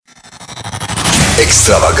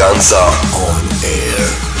Extravaganza on air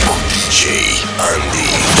cu DJ ANDI.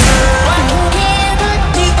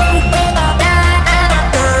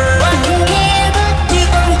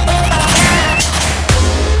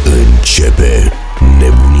 Începe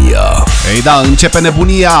nebunia. Ei da, începe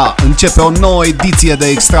nebunia, începe o nouă ediție de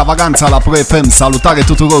Extravaganza la Pro FM. Salutare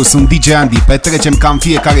tuturor, sunt DJ ANDI. Petrecem ca în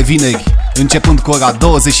fiecare vineri, începând cu ora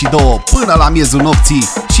 22 până la miezul nopții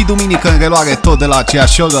și duminică în reluare tot de la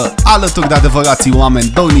aceeași oră, alături de adevărații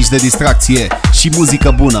oameni dornici de distracție și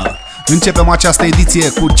muzică bună. Începem această ediție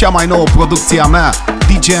cu cea mai nouă producție a mea,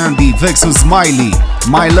 DJ ANDI vs Smiley,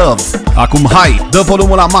 My Love. Acum hai, dă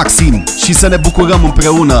volumul la maxim și să ne bucurăm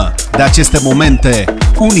împreună de aceste momente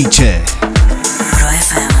unice. Pro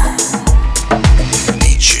FM.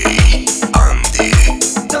 DJ ANDI.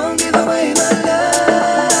 Don't give away my love,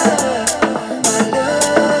 my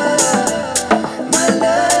love, my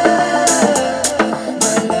love,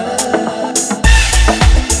 my love.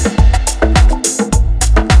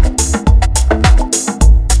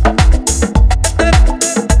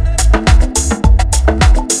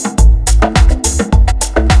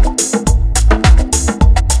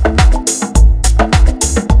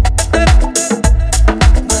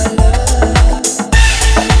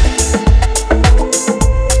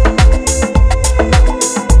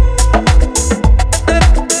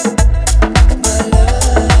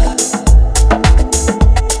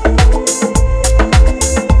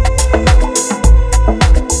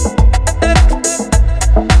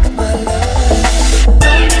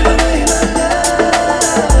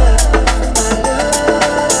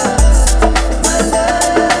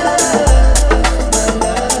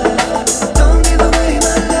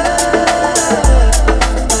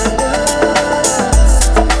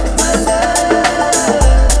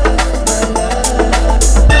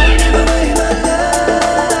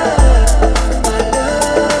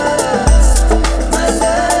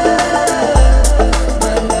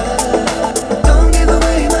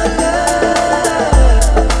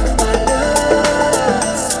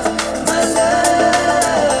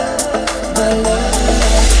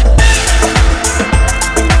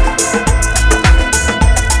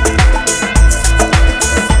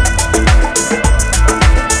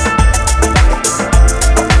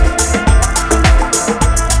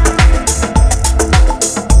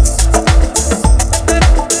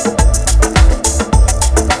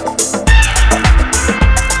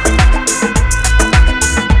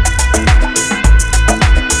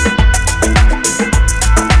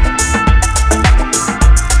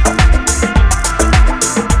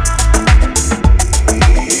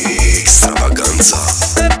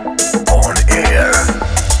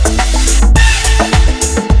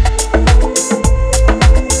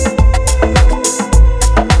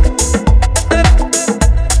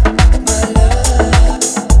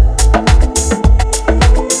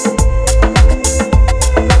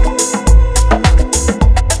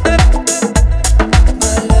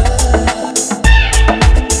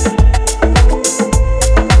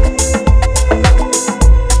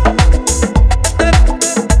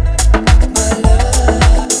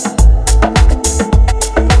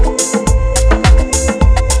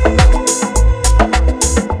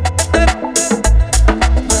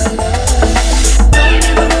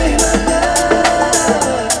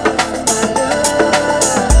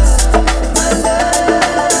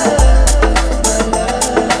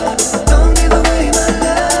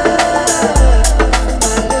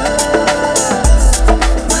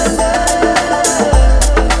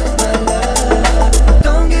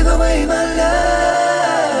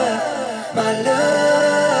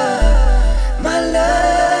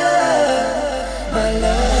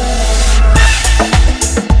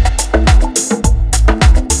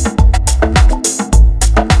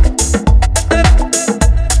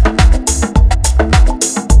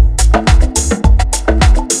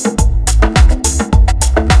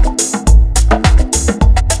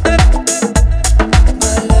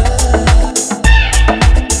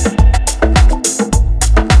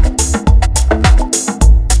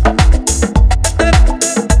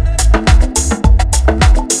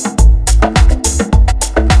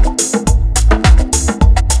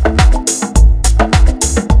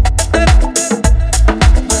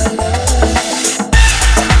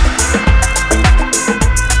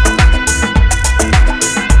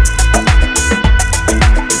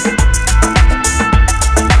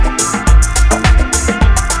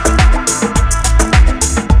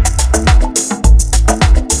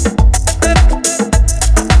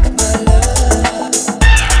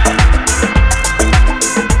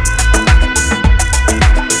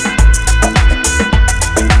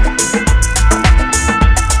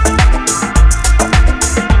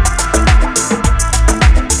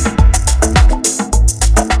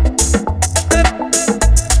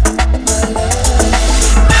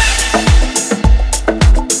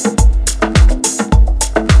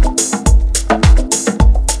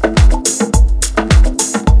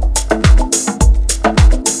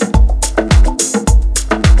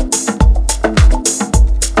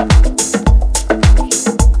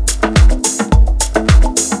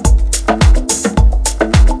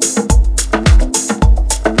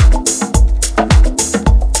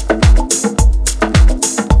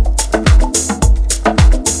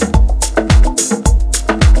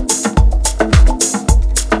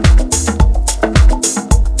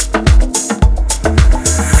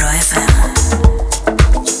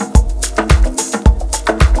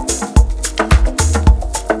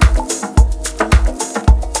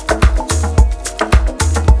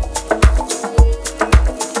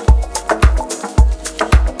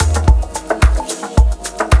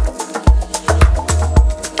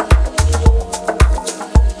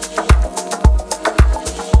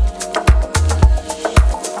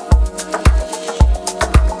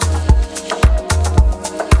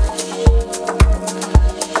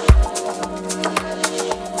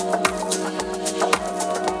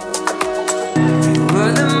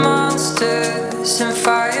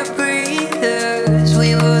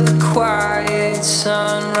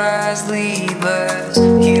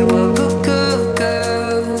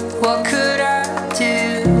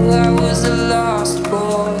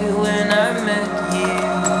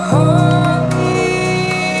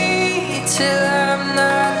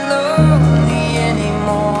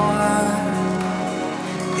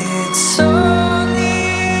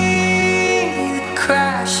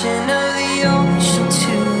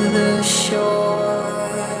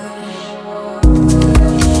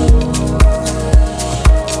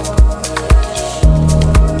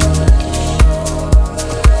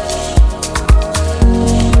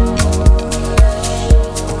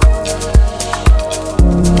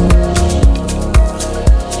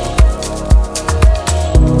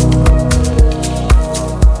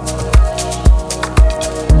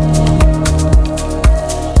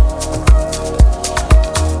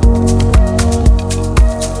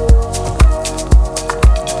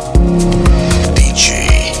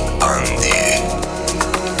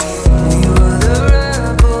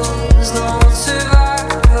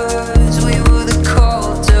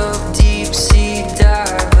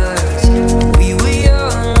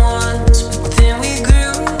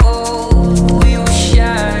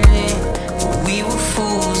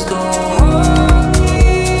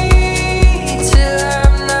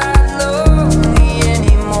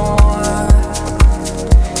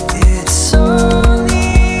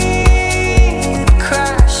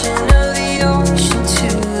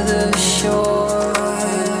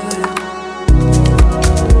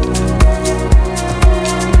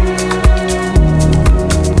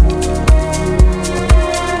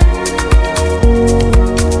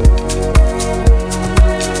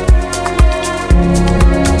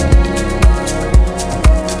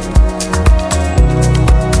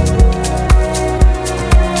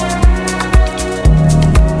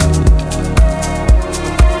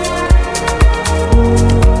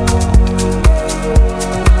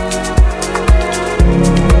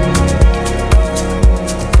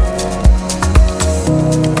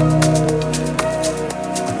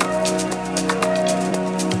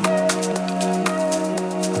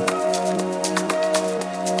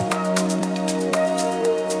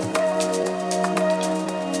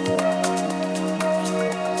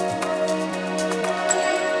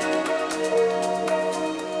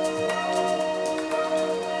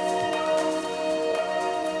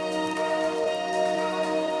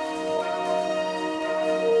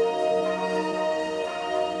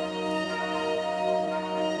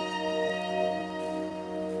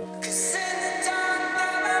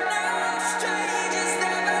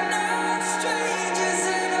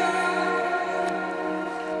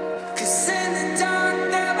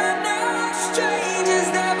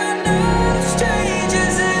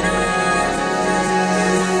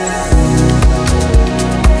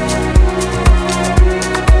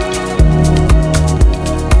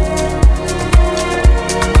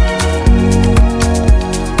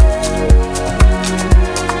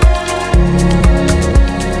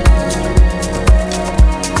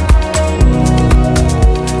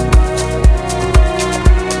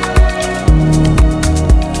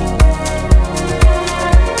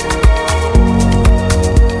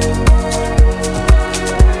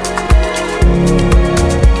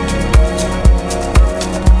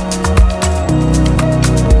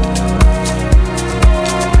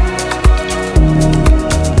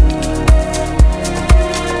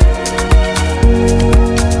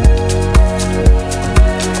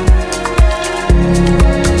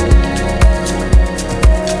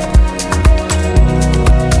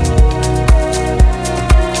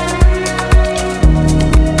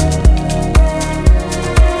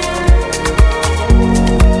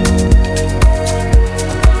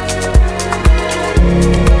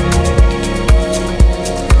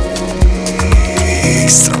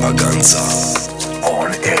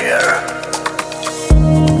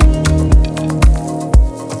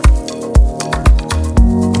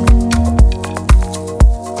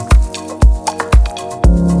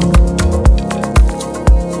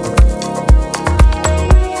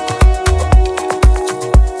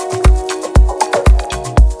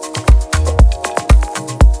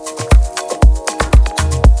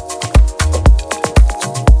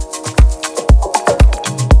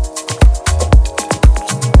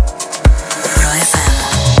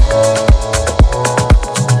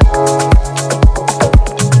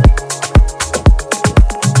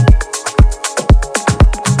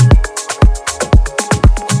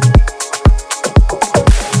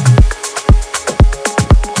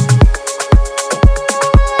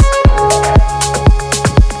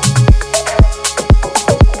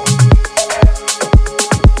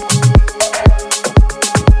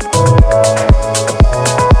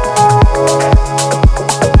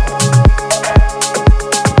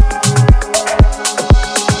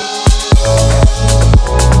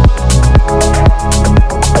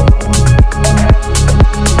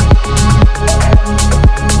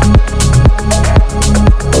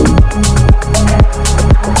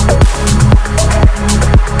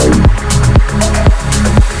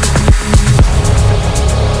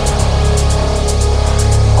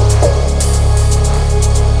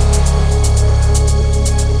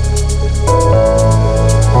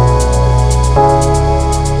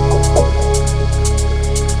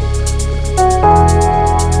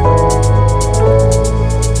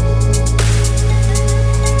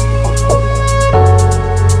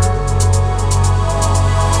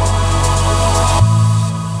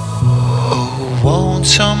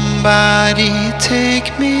 somebody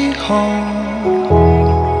take me home.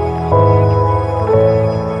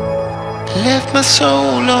 Left my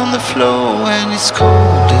soul on the floor and it's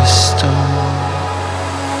cold as stone.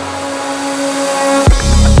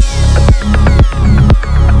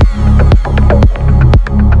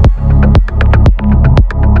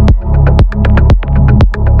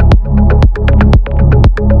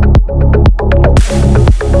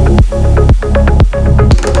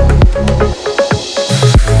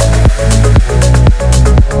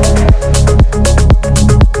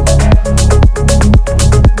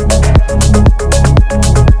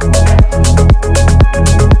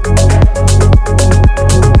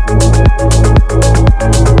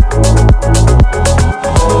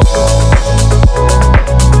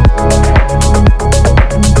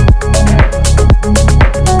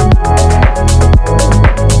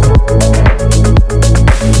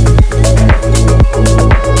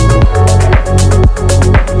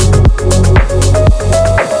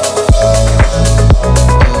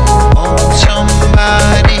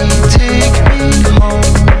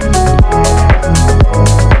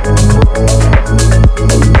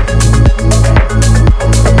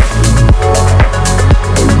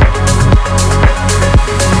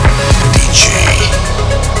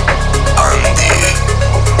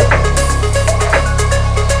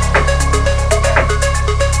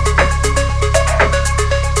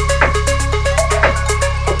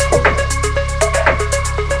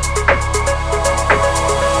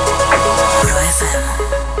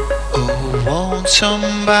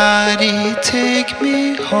 Somebody take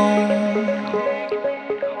me home.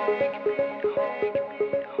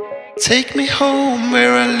 Take me home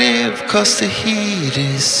where I live, 'cause the heat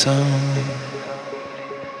is on.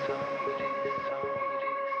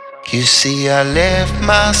 You see, I left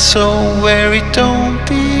my soul where it don't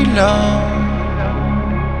belong.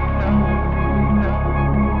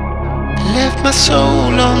 Left my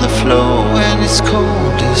soul on the floor and it's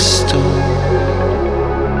cold as stone.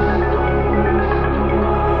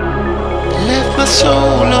 Left my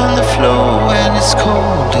soul on the floor and it's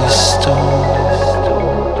cold as stone.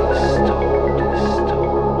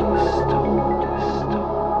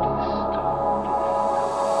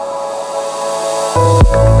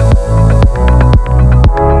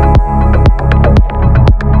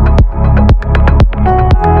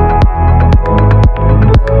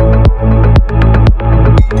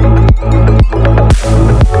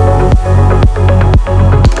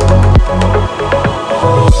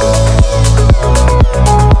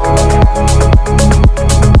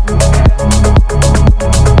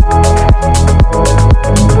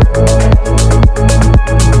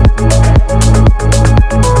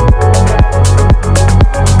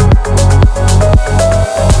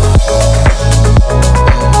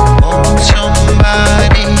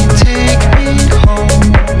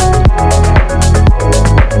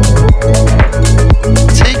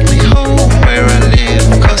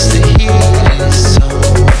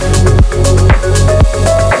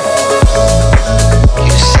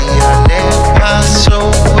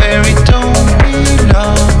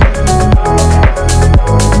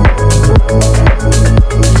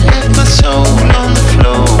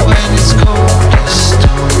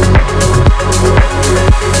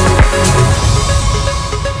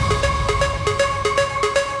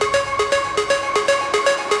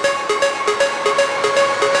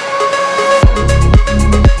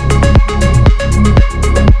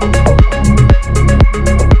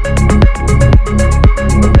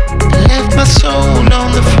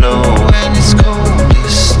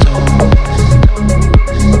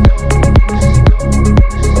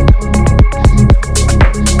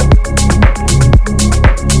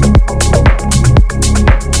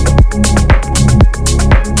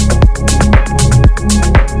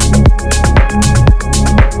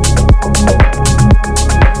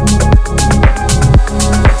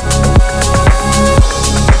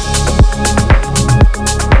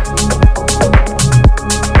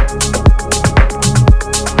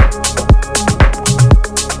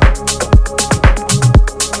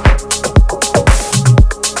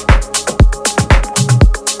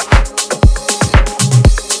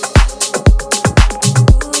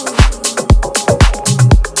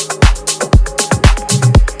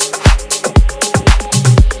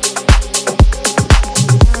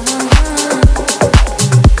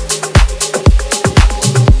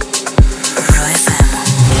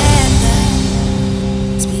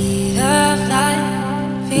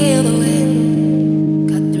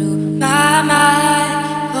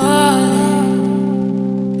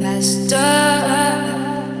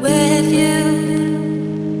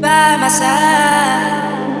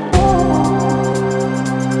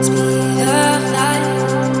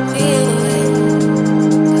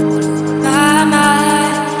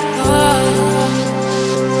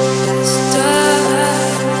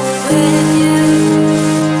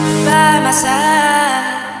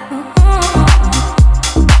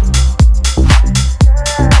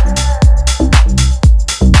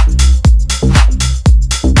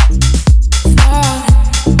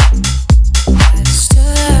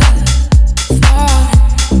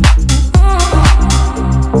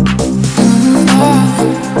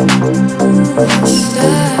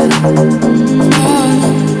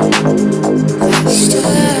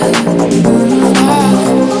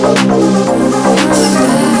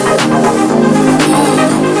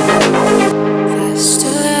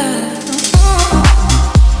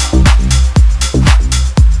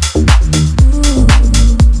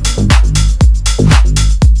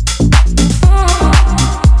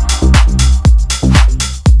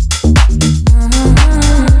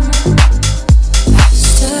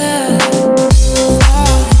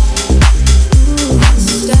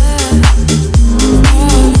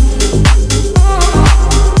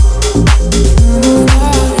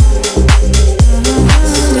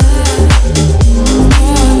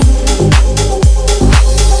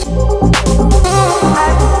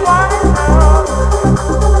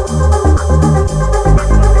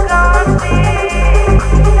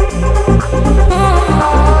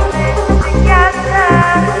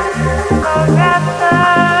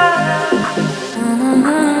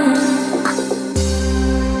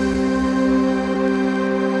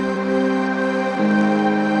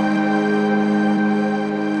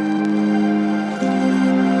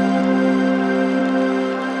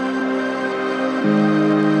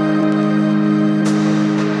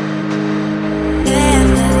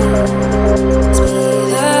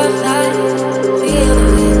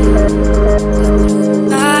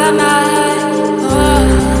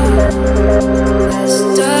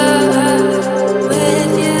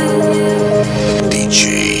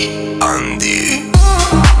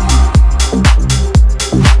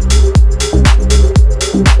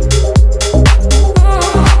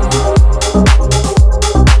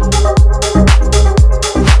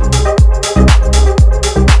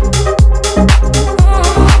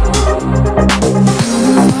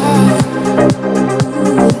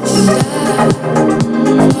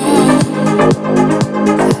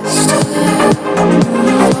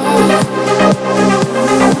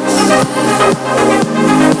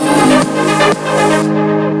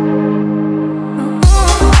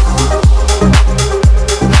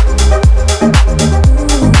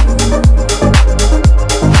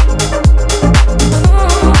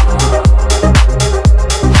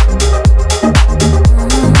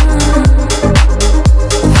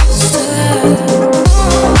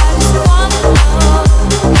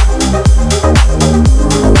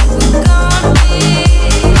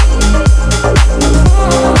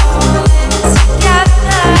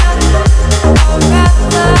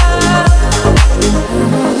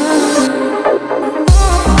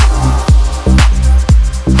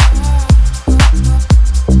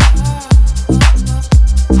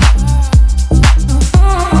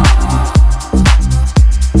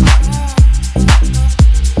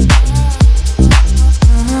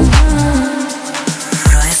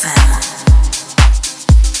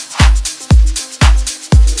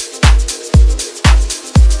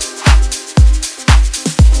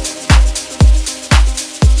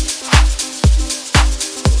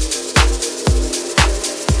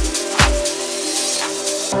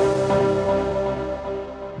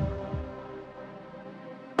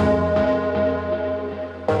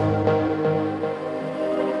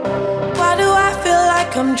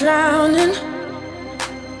 I'm drowning,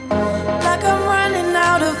 like I'm running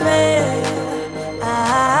out of air.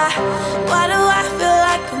 Why do I feel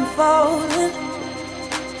like I'm falling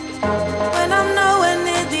when I'm nowhere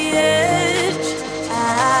near the edge?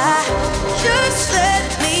 Just let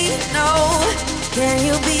me know, can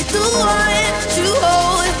you be the one to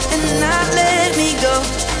hold and not let me go?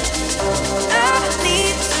 I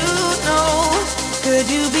need to know, could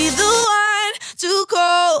you be the one to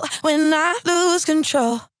call when I lose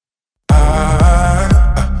control?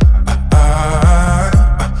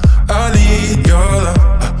 I need your love.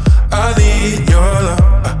 I need your love.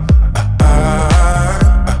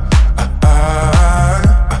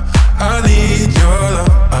 I need your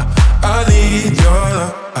love. I need your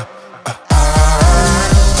love.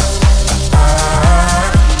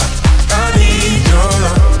 I need your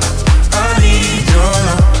love. I need your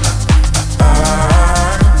love.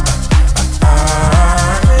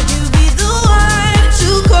 Could you be the one to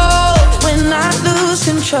call when I lose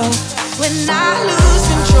control? When I lose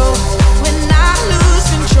control. When I lose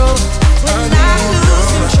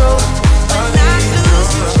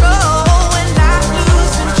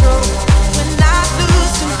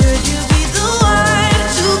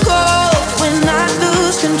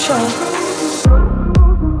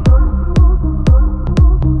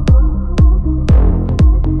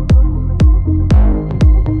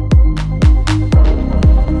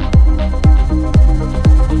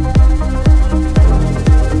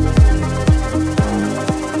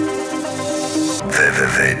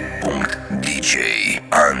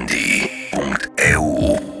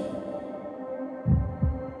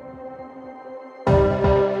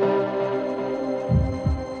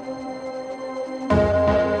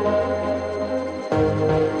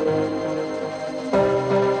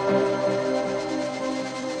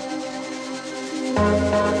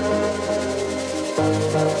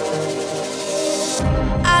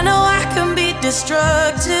I know I can be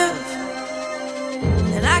destructive,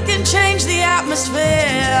 and I can change the atmosphere.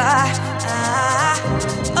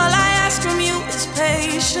 All I ask from you is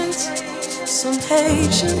patience, some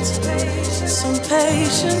patience, some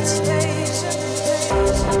patience.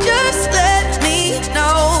 Just let me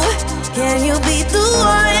know, can you be the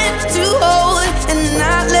one to hold and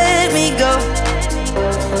not let me go?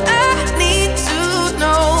 I need to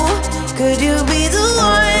know, could you be the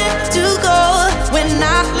one to go when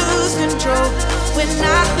I lose control? When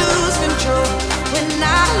I lose control? When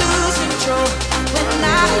I lose control? When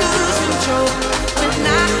I lose control? When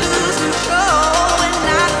I lose control? When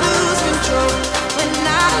I lose control? When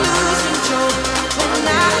I lose control? When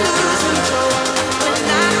I lose control? When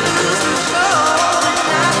I lose control? When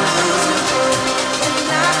I lose control? When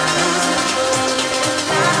I lose control?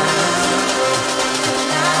 When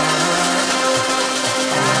I lose control?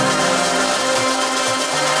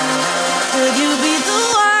 Could you be the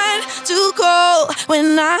one to go when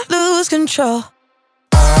I lose control?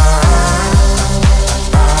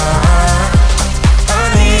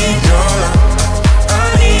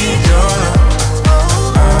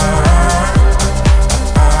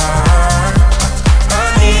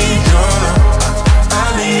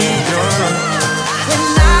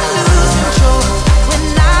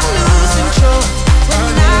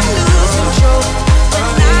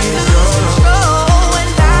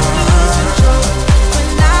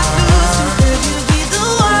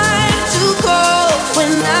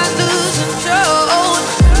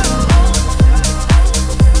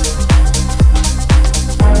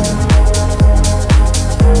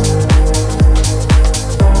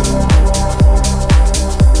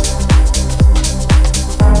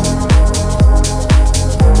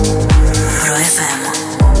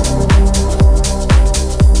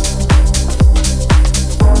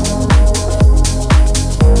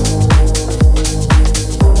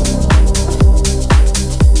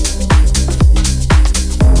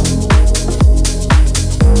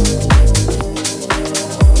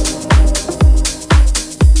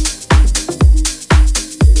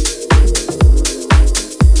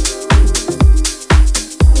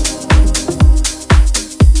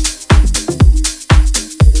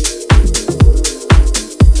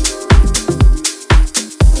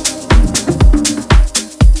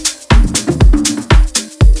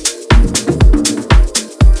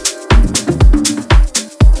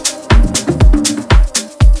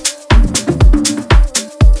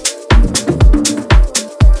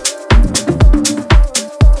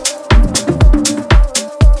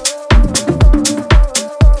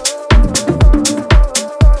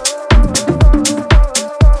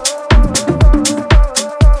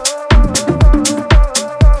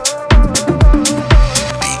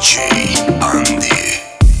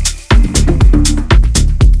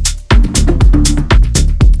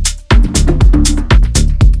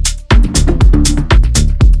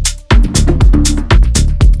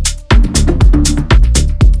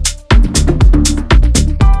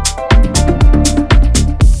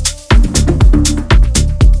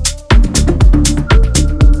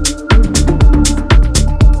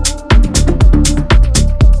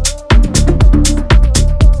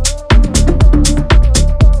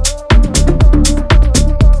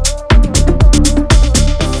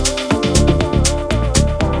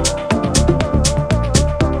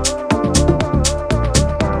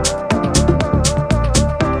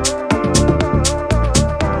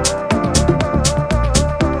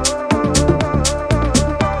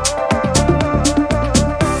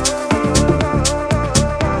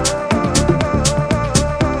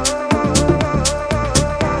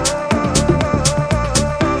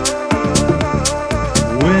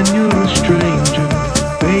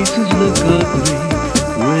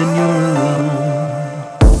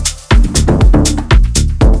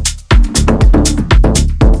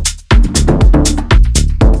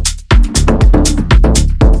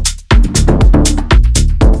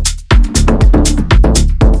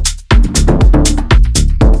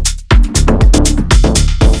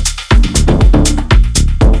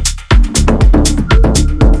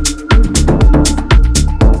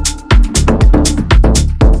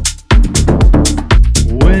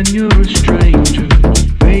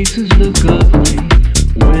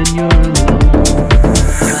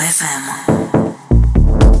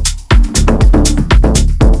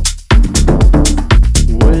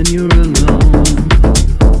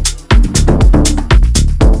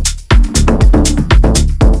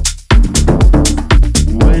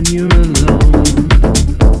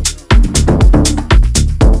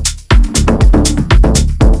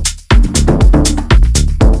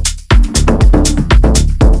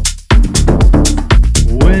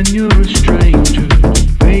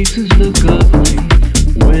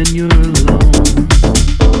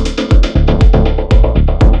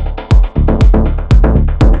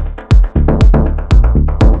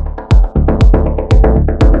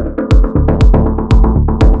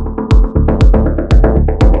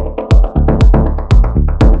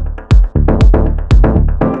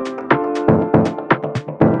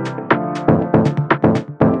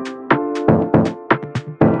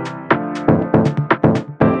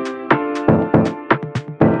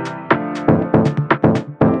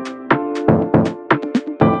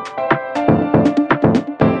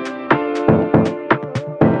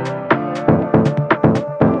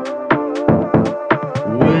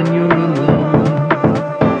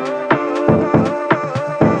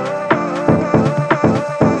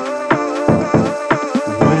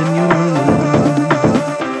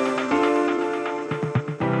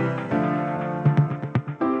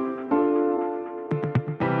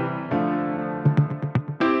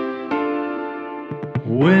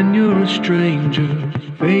 When you're a stranger,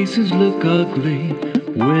 faces look ugly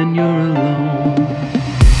when you're alone.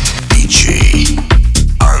 DJ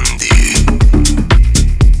ANDI.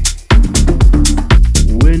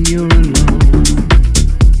 When you're alone.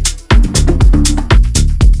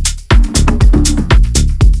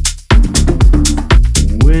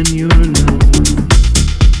 When you're alone.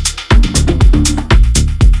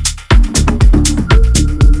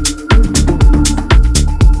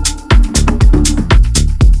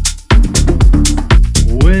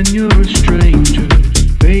 When you're a stranger,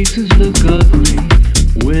 faces look ugly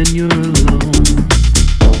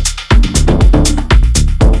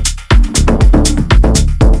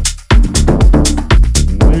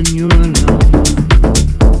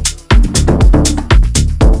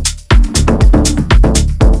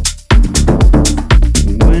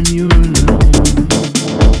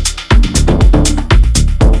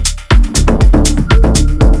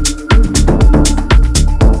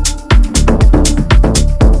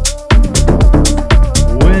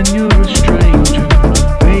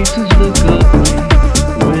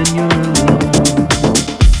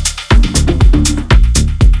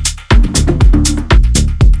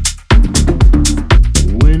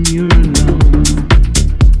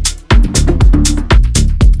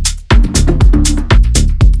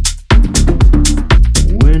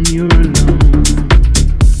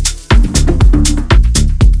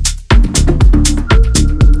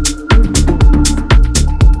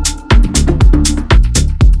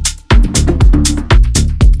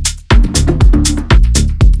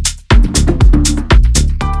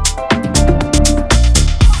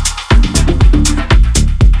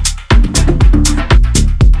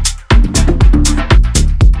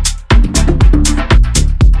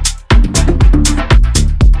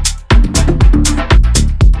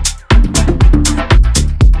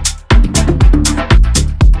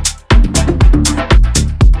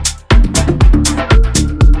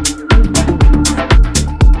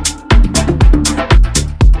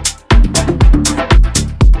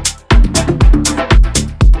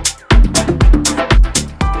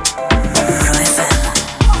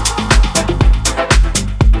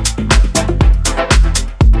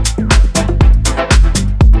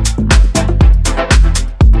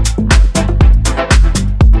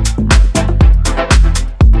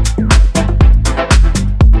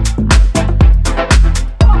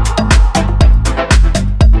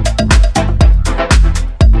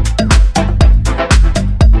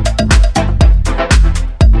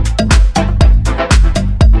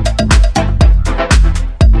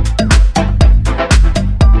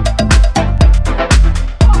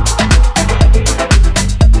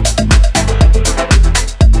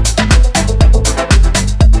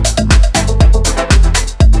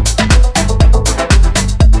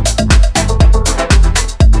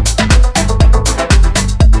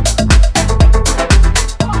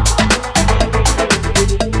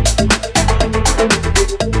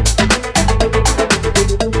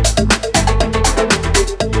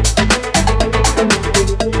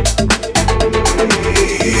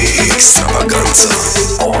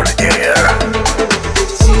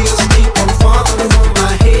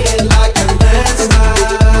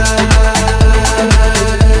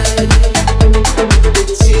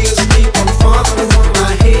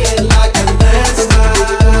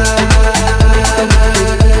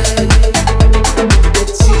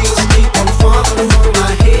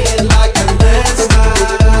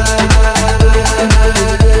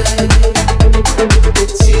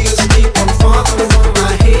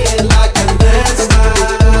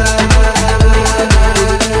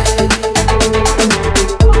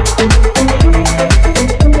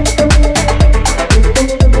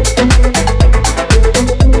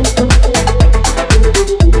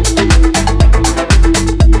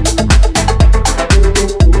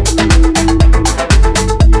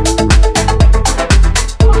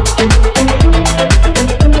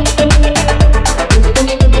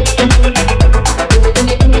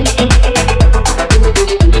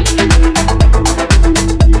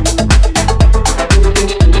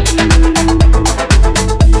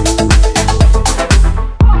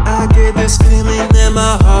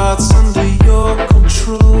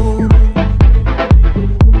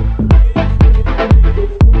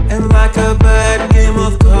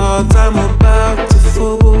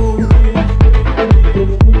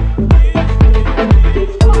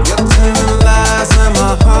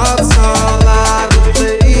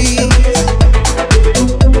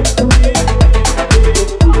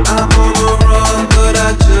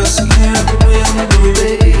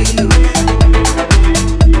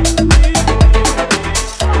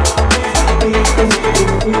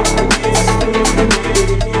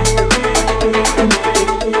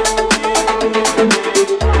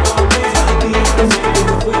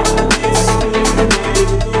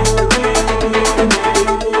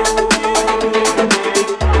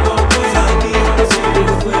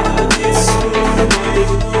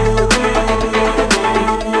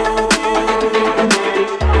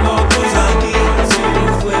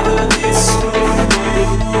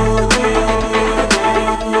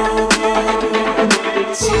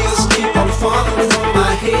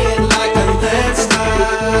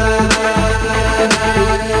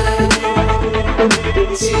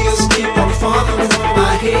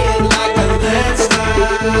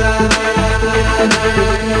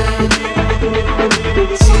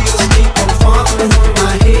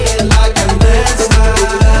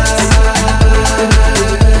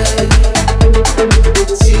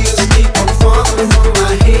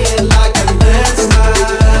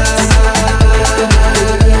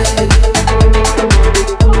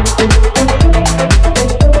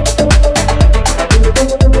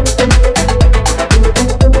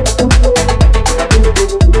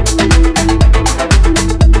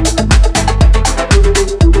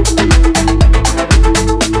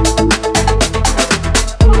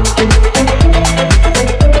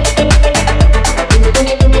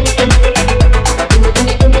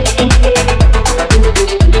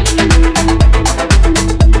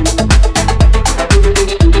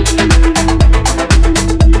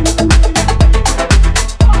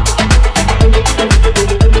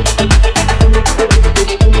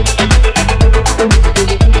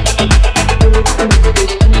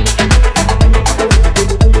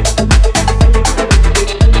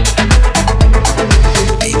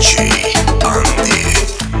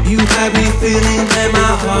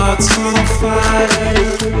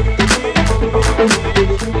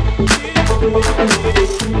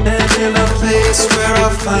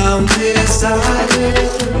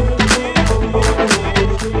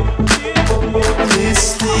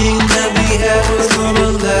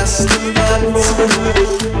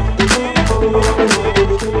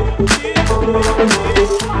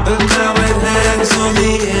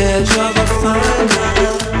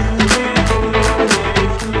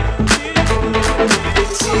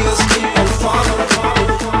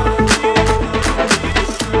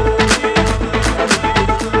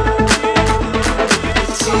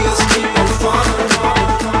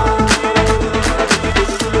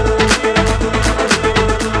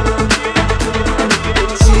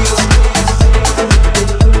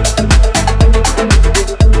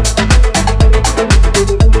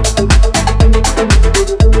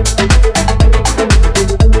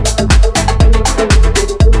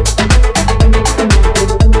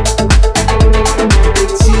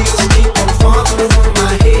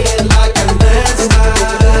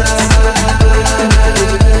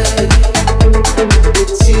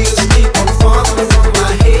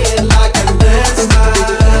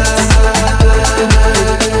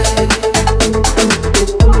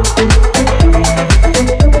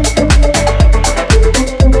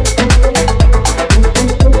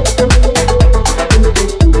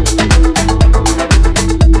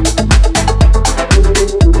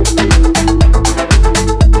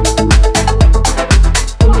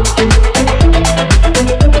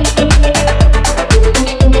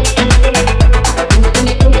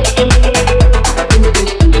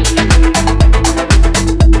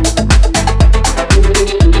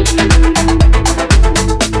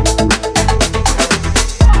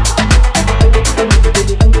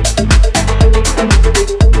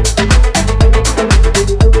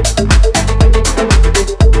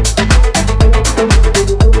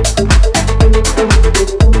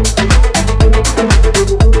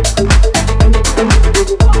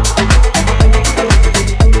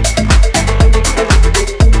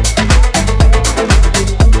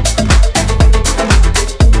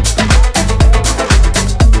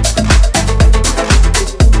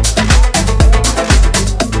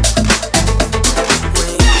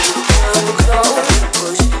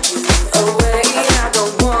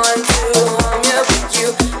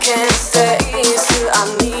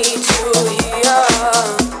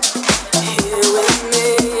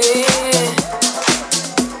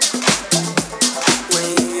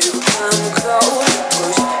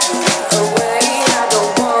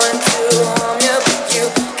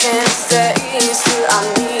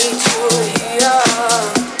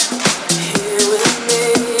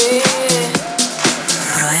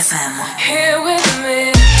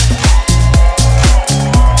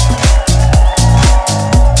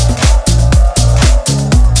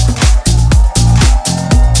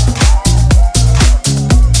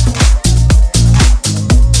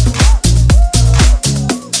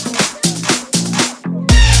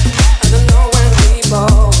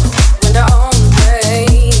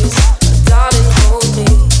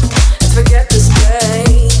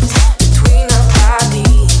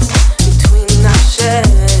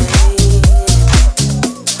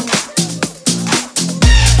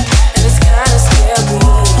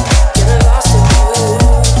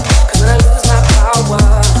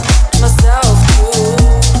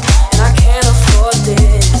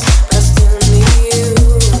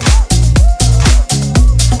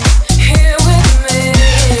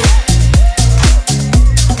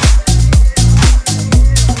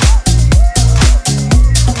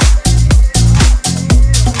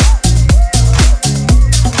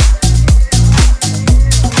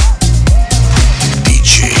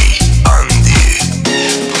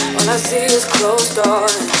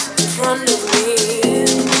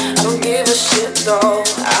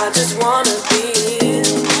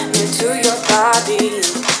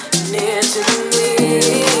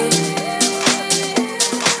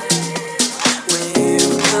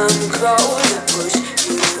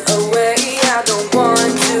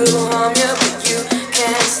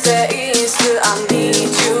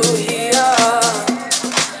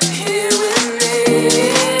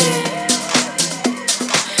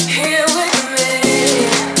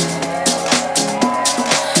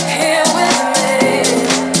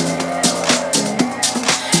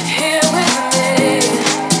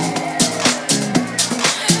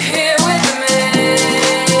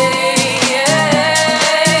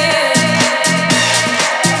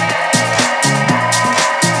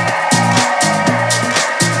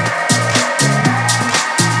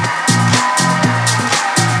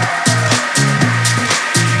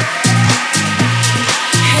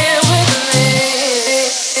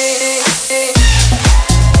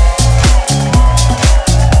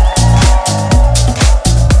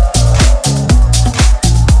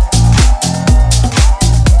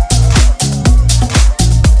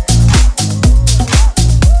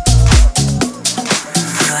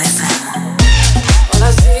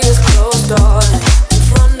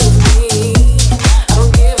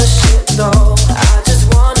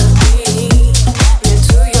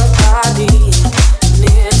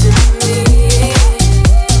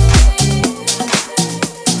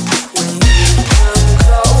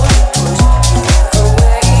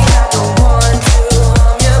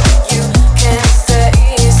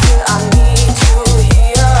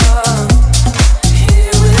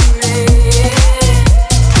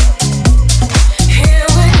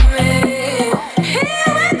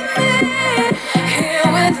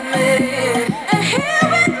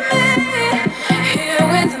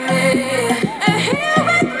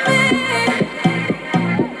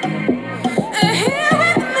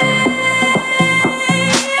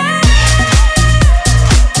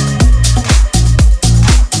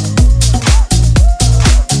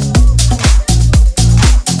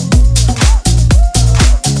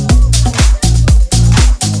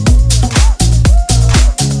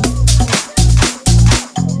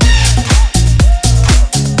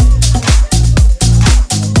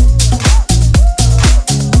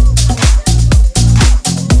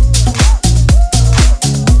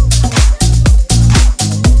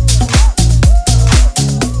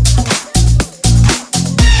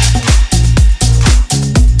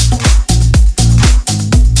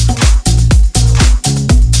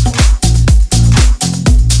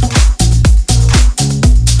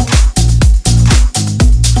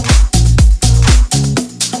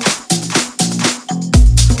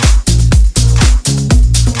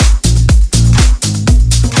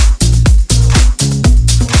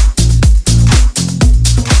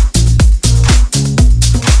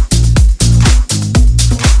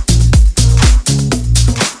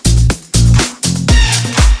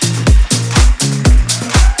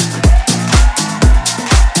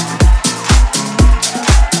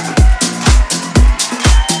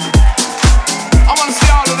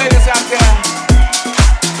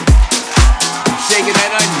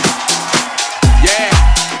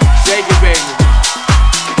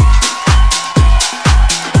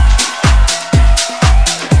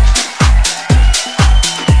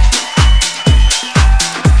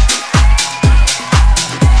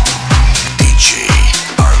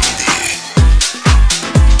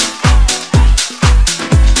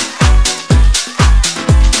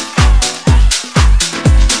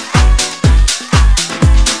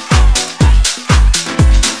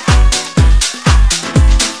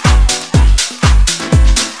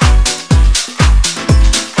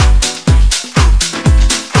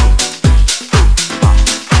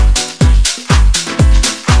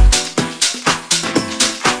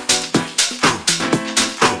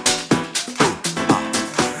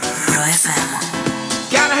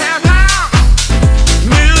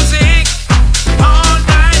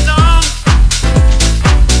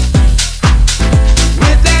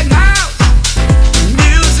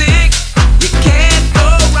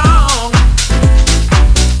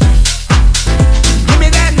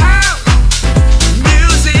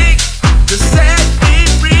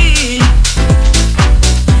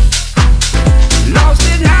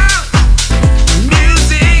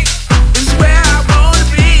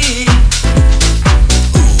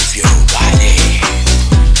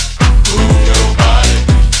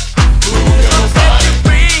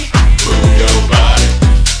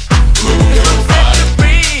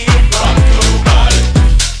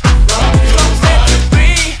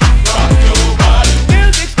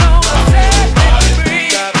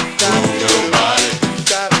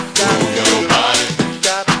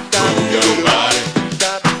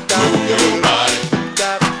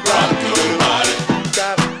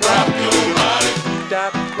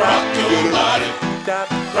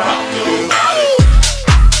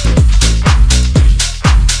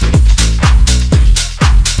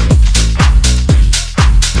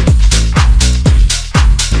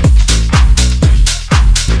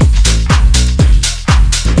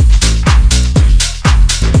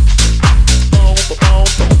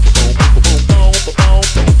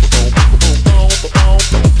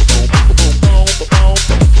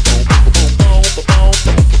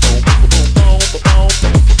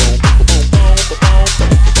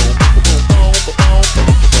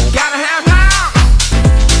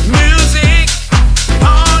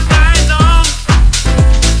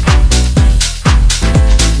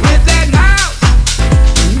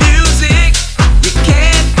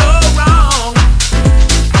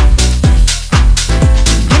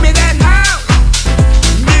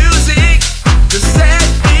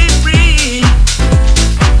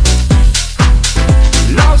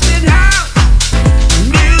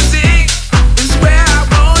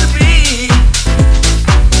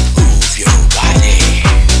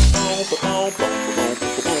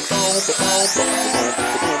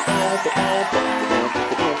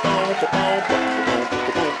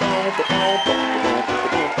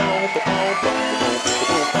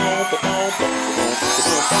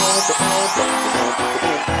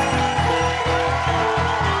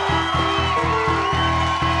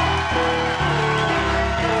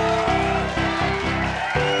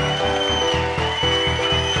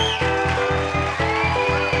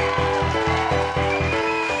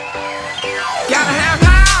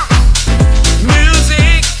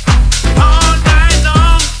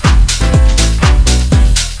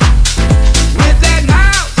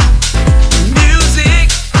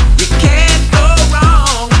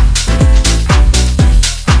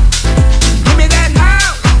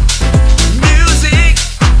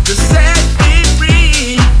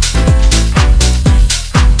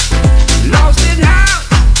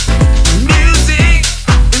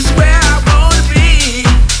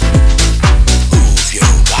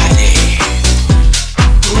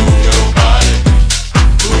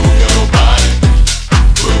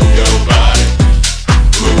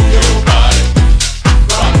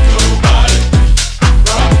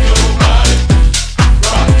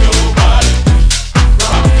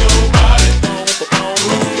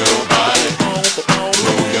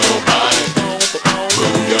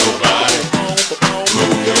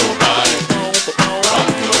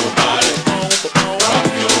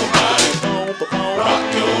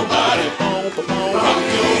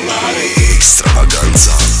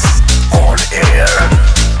Extravaganza on air.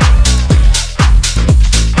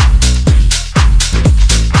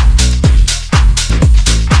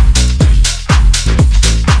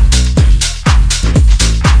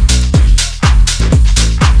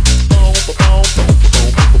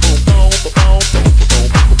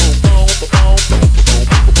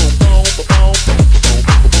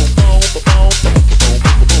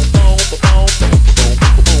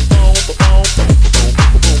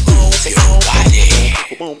 Move your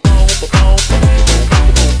body.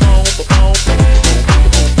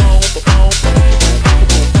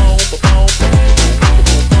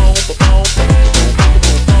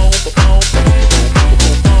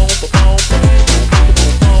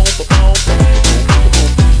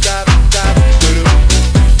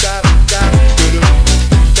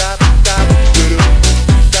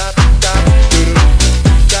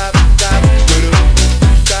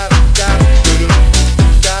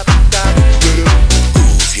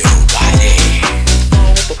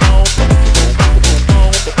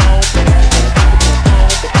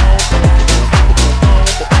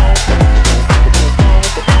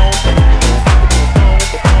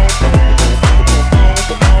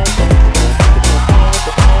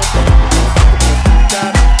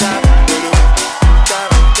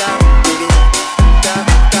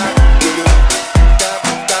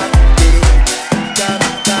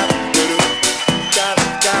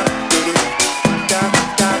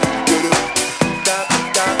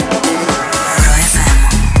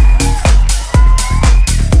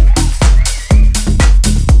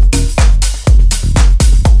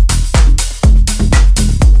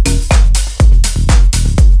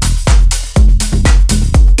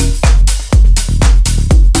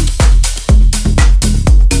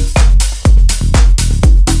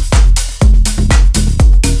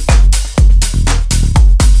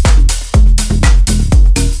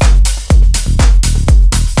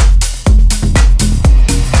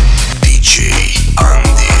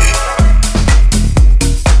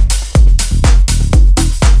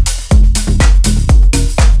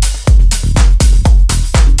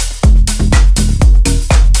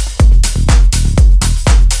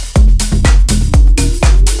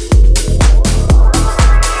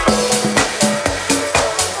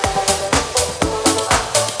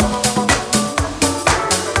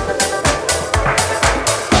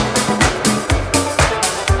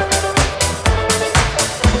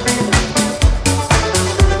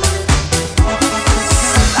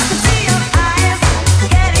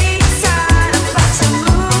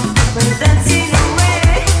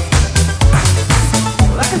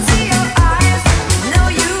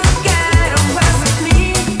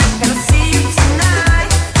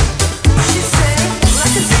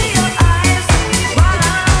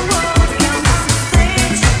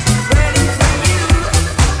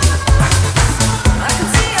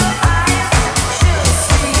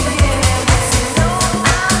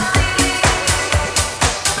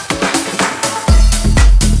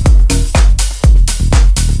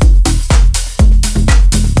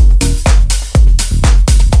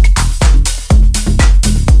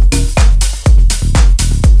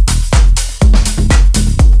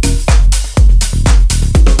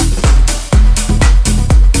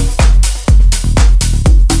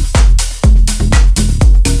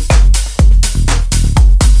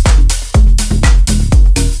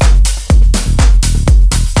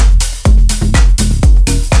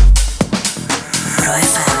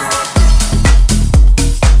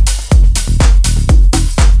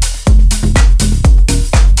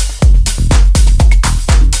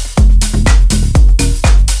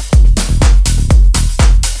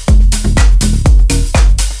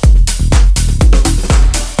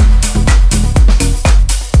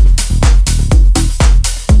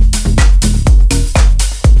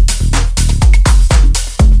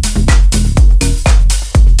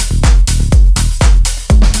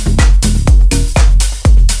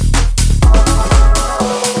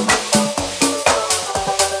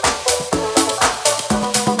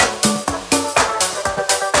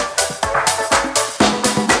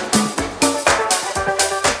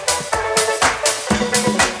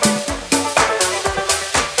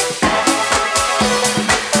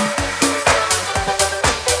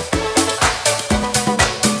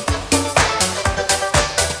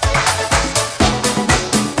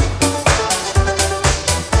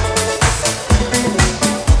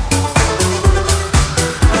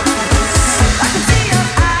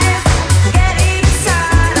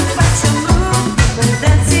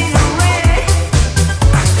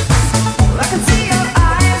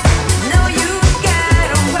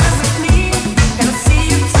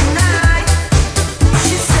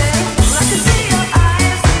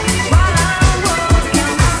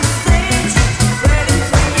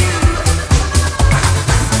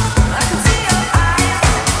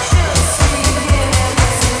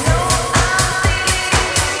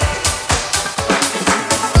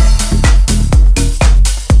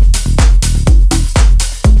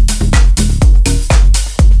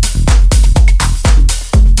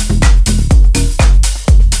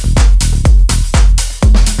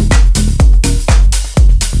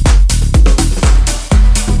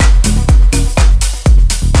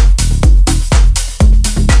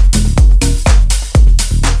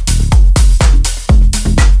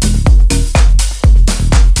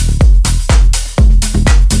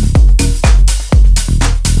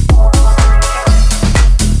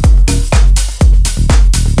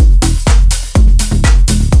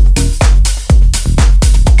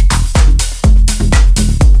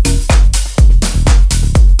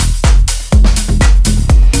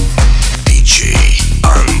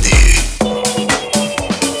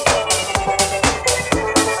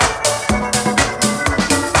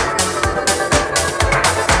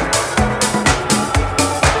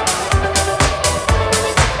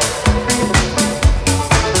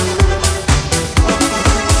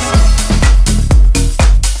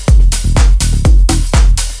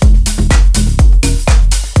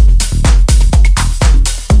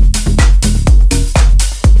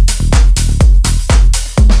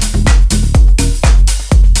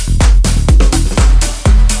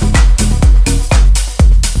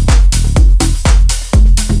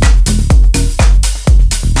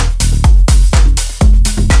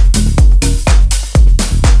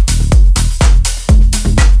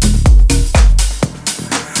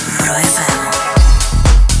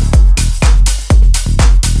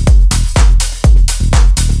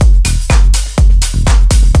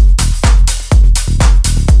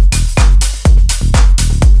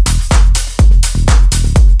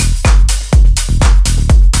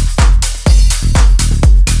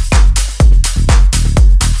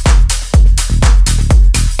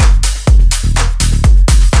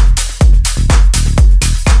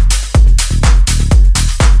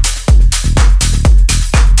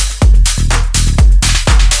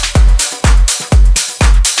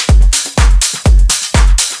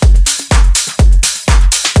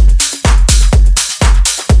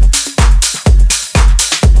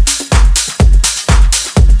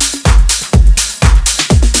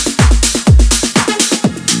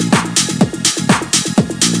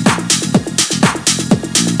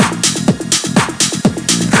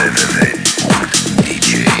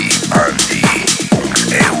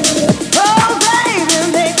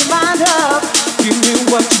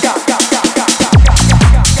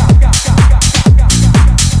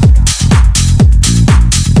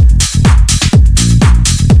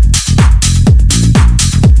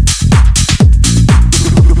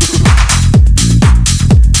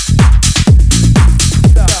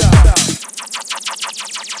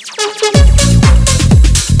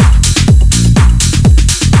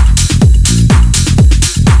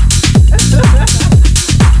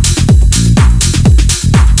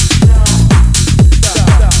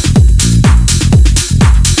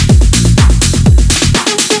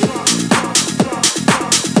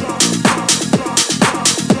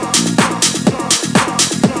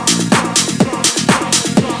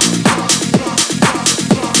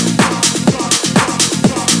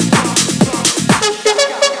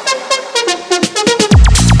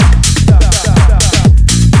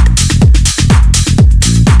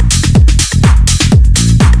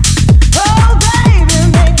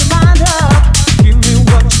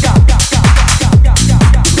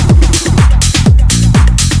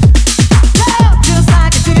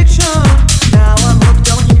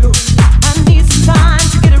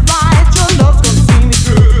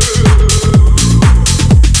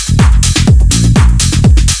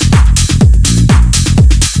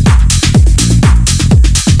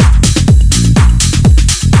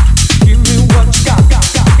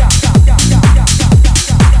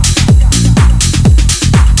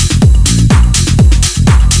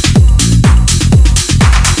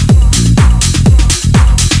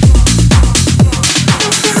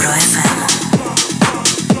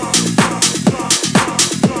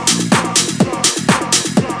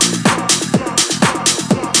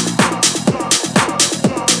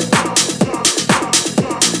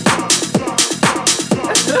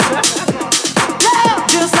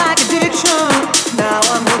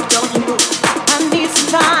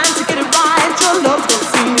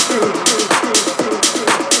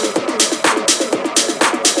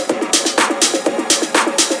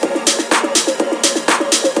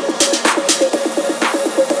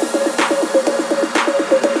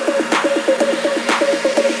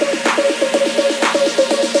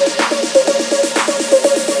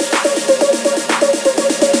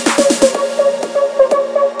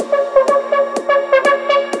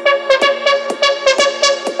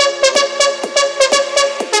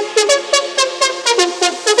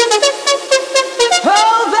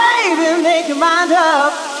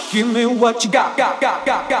 Give me what you got.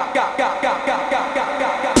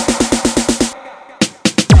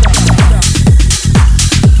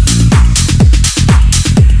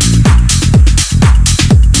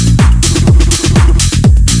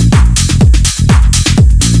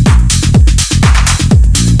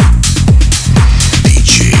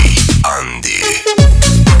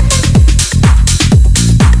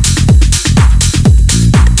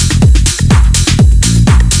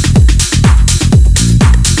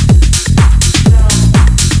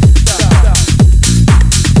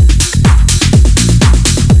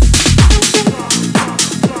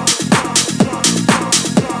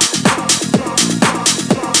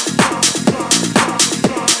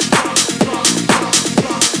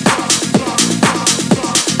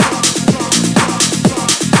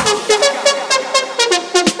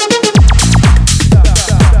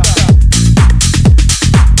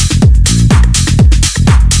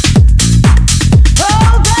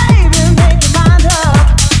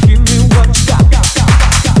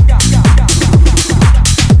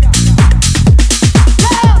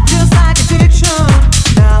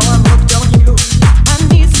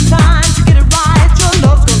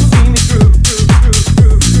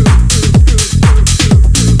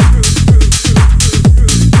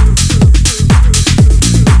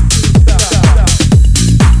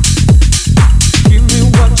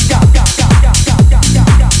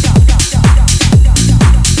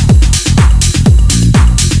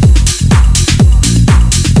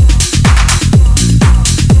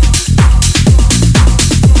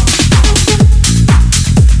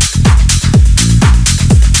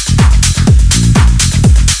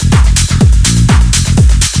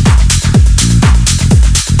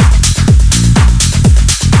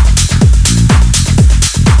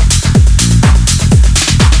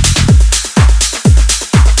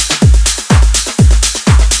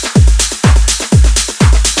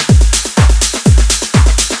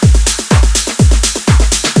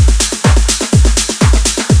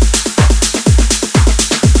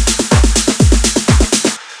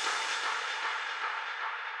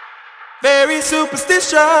 Very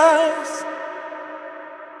superstitious,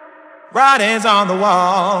 writings on the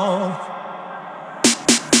wall.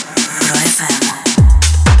 Pro FM.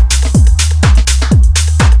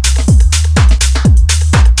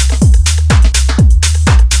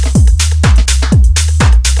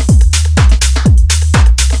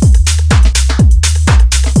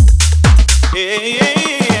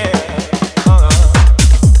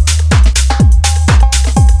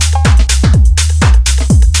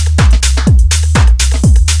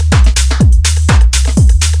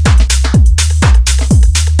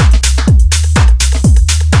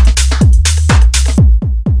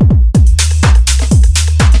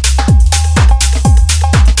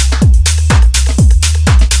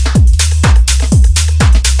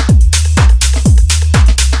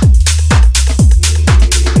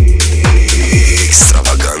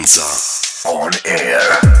 On air.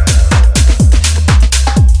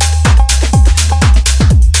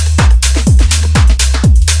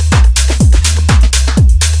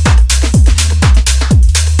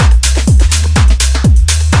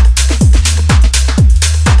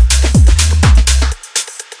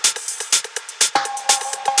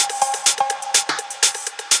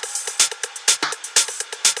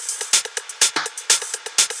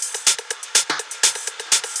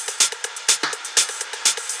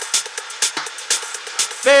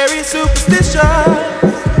 Very superstitious,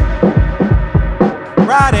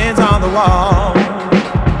 writings on the wall.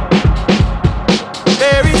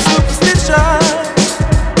 Very superstitious,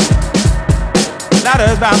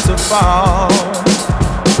 ladders about to fall.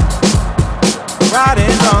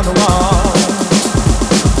 Writings on the wall.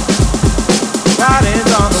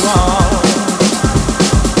 Writings on the wall.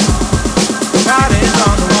 Writings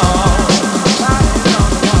on the wall.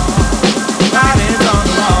 Writings on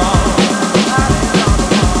the wall.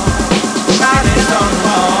 Writings on the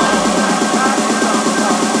wall.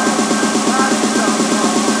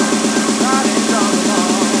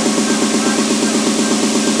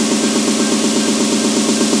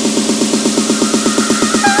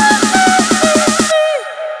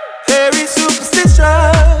 Very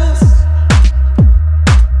superstitious.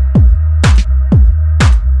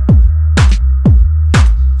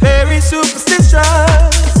 Very superstitious.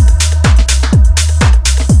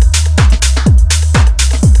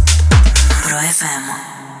 Pro FM.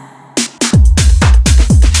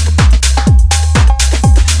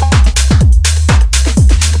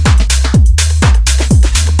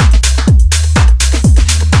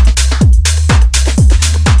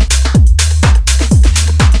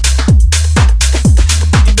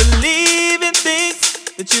 You believe in things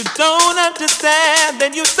that you don't understand. understand,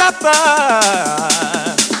 then you suffer.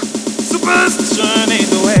 Superstition ain't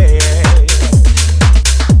the way.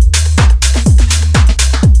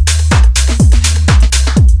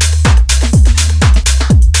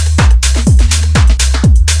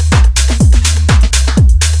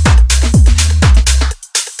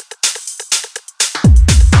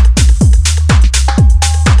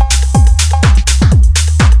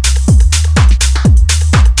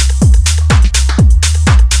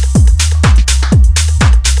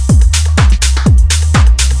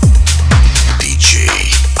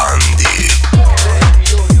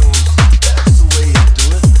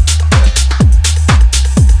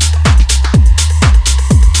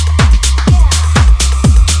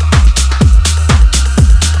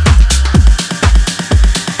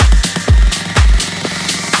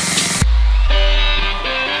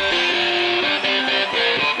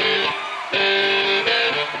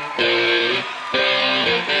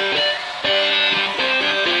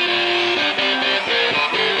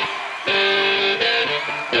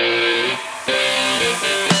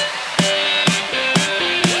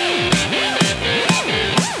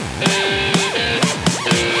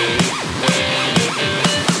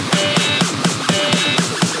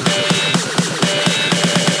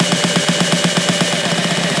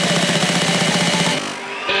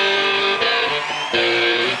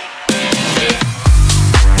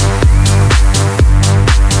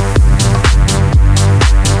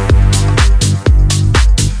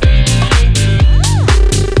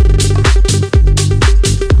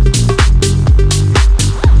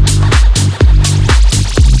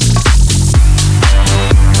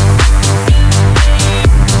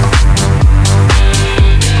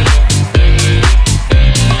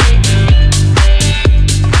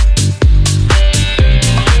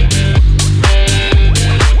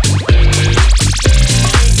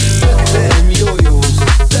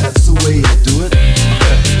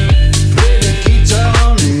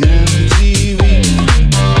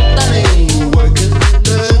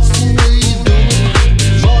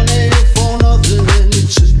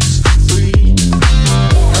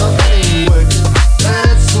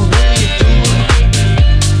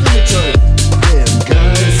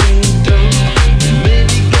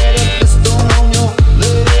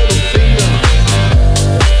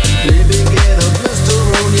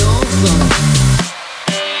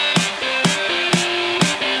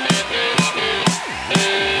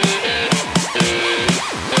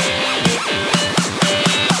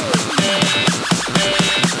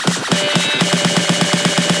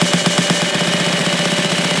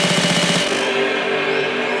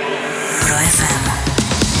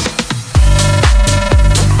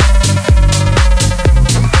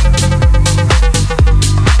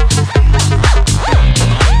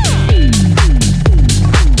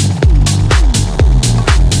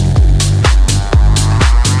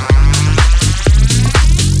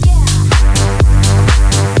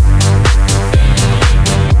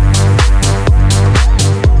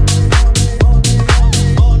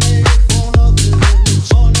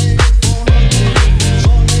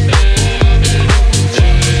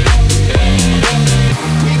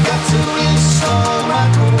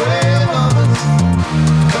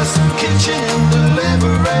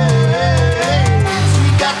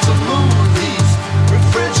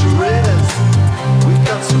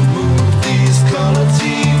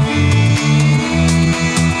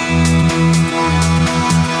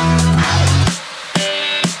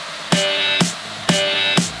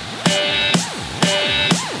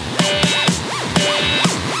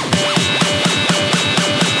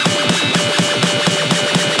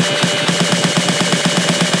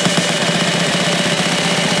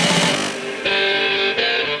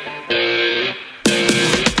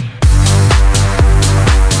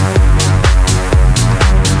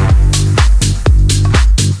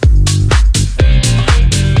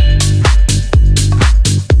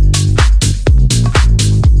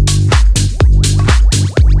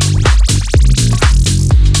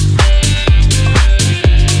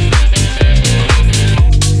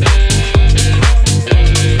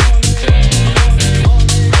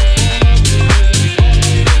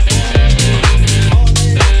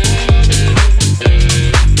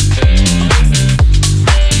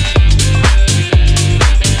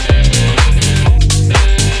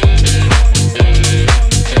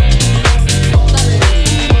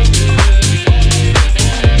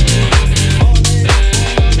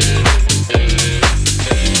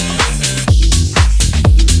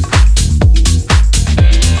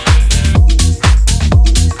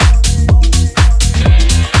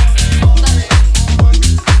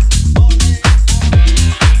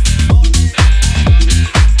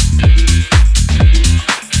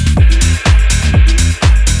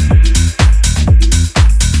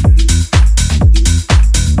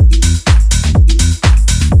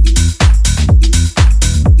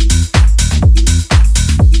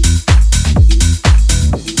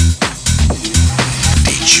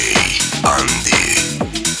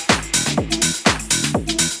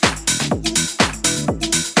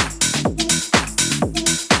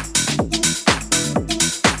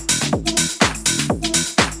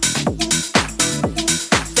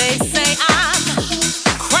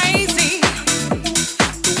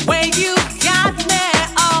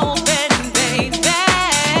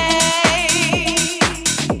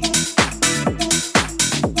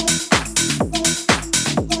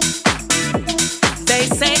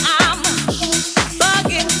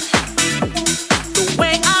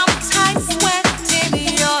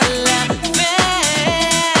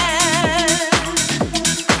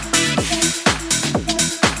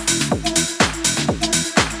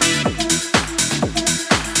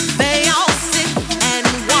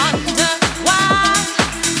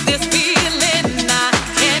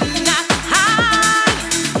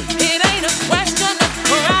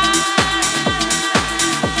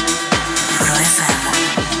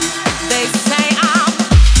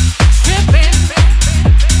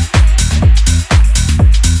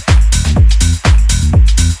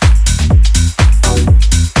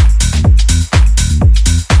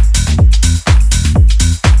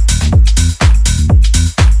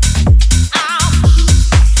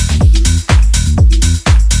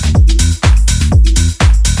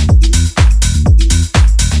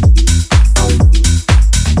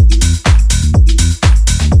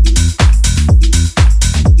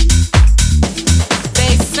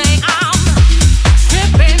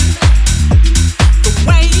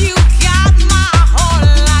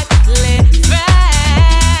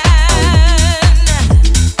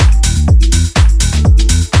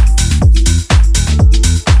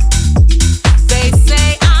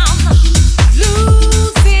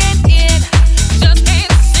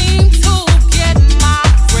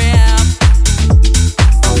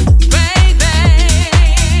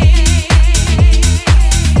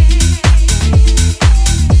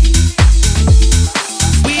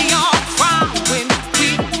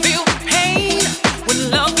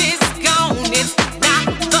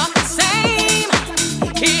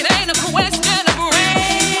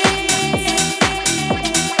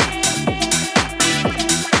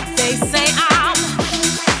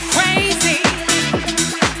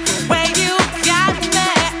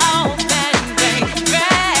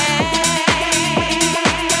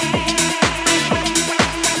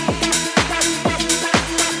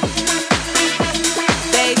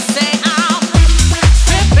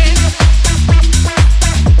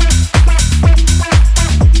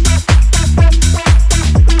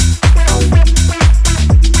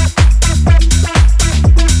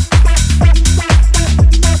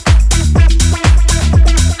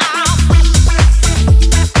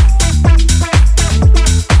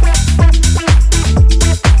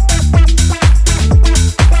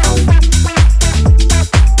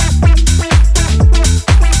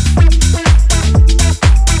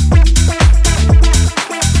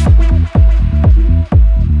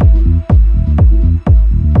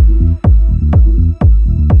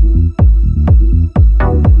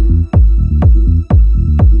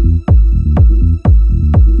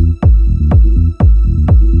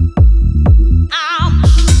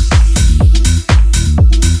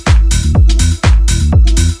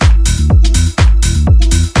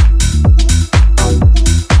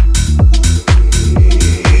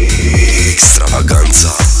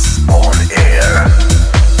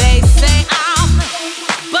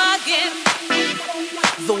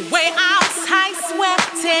 way I'm tight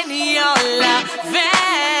swept in your loving.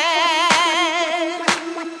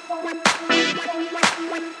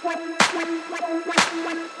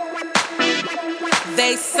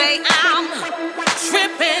 They say I'm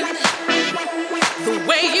tripping, the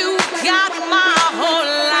way you got my whole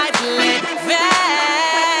life living.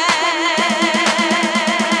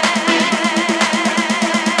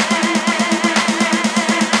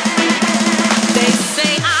 They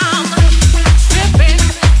say I'm tripping.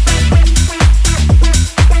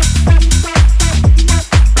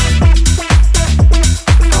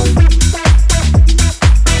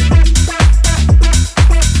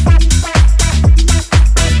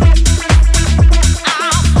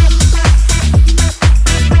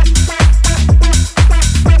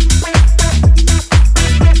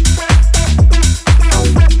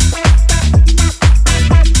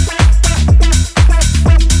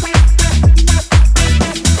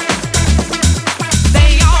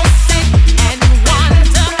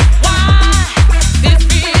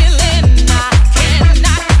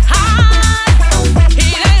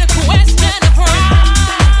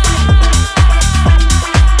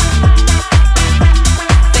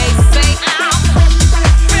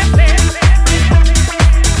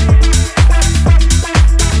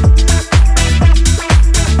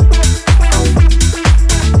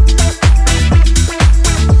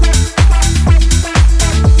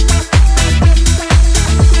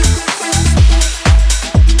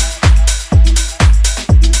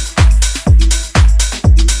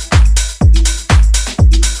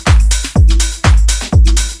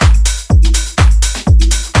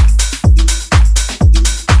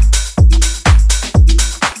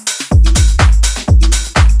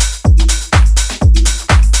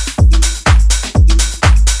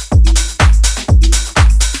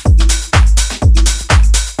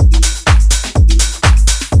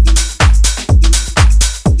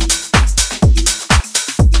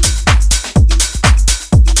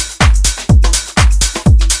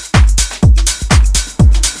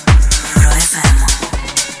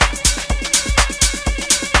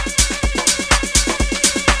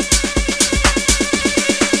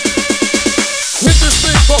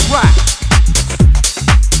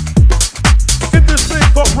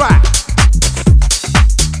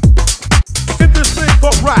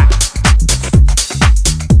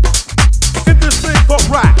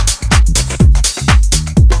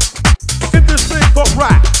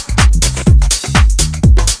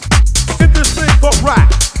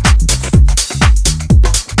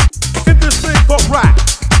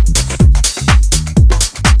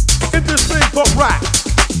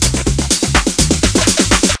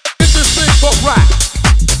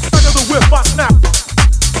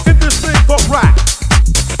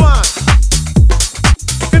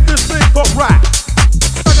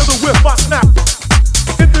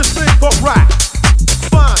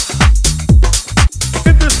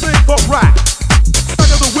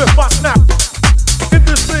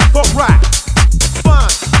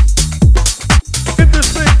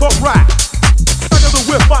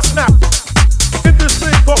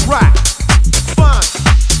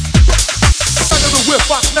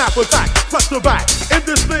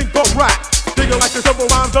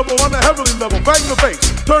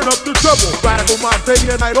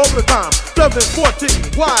 Night over the time,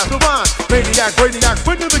 7-14, wise, divine, maniac, brainiac,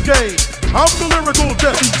 win to the game. I'm the lyrical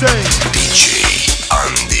Jesse James. DJ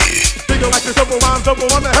ANDI. Figure like a double rhyme, double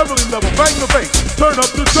on the heavenly level, bang the bass, turn up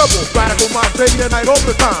the treble. Radical mind, day and night over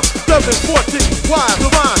the time, 7-14, wise,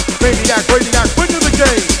 divine, maniac, brainiac, win to the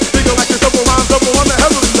game. Figure like a double rhyme, double on the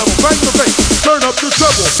heavenly level, bang the bass, turn up the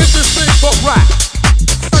treble. Hit this thing for rap,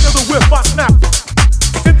 back of the whip, I snap.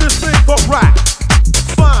 Hit this thing for rap,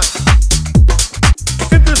 fine.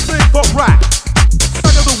 Hit this thing for rap.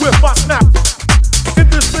 Back of the whip, I snap.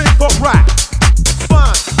 Hit this thing for rap.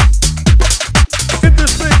 Fine. Hit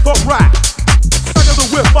this thing for rap. Back of the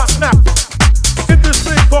whip, I snap. Hit this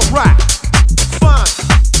thing for rap. Fine.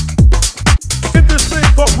 Hit this thing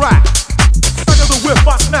for rap. Back of the whip,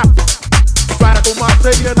 I snap. Radical mind,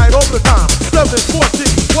 day and night over the time.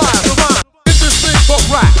 7-14, wise, divine. Hit this thing for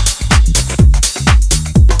rap.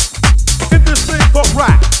 Hit this thing for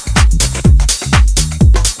rap.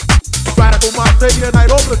 Radical mind, day and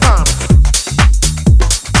night over the time.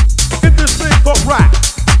 Hit this thing for rap.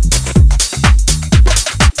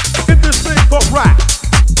 Hit this thing for rap.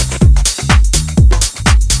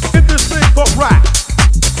 Hit this thing for rap.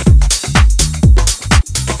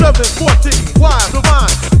 7-14, wise,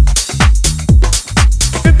 divine.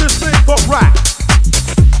 Hit this thing for rap.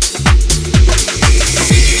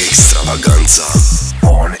 Extravaganza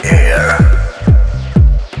on air.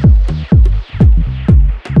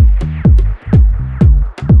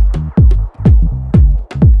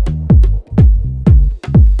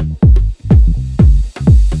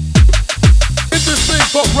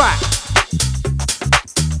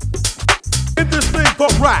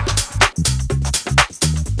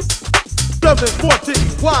 7, 14,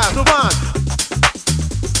 wise, divine.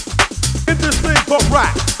 In this thing called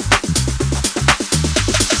rap.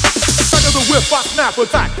 Back of the whip, I snap,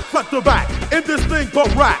 attack, front to back. In this thing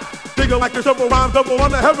called rap. Digging like a shovel, rhyme double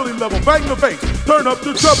on the heavenly level. Bang the bass, turn up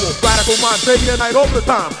the treble. Radical mind, day and night, all the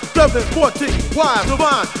time. 7, 14, wise,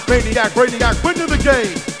 divine. Maniac, brainiac, win to the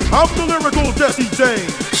game. I'm the lyrical Jesse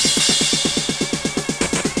James.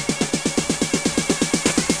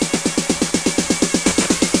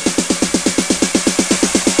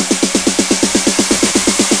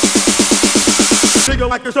 Digging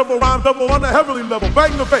like a shovel, rhyme double on the heavenly level.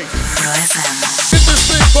 Bang the bass. In this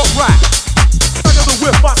thing called rap. Back of the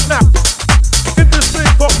whip, I snap. In this thing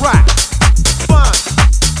called rap. Fine.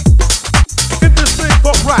 In this thing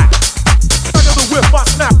called rap. Back of the whip, I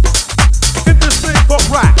snap. In this thing called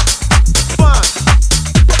rap. Fine.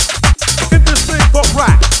 In this thing called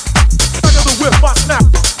rap. Back of the whip, I snap.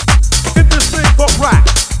 In this thing called rap.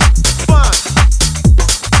 Fine.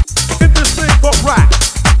 In this thing called rap.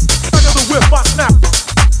 Back of the whip, I snap.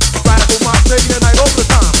 Radical mind, day and night, all the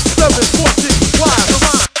time. 7, 14, wise,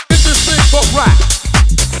 divine. In this thing called rap.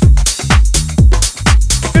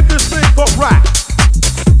 In this thing called rap.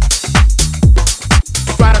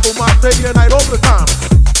 Radical mind, day and night, all the time.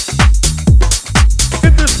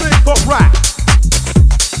 In this thing called rap.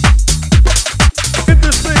 In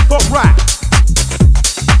this thing called rap.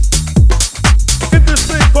 In this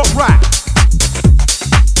thing called rap.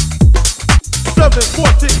 7,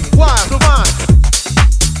 14, wise, divine.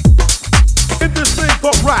 In this thing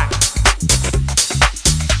called rap.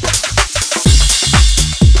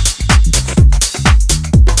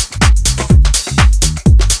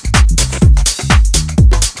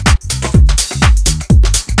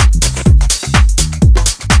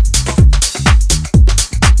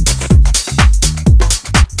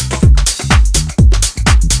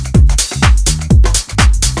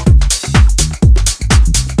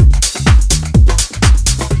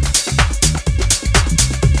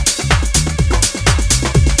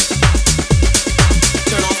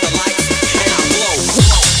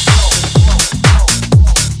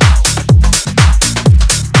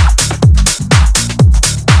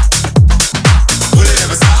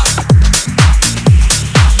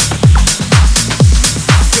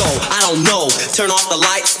 Turn off the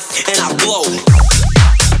lights and I glow.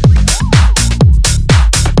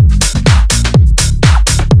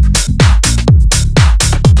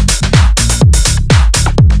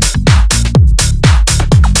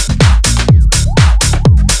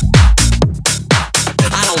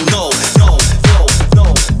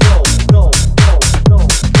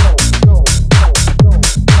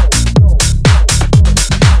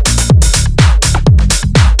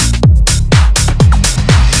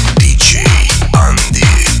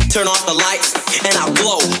 Turn off the lights and I'll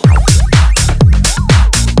glow.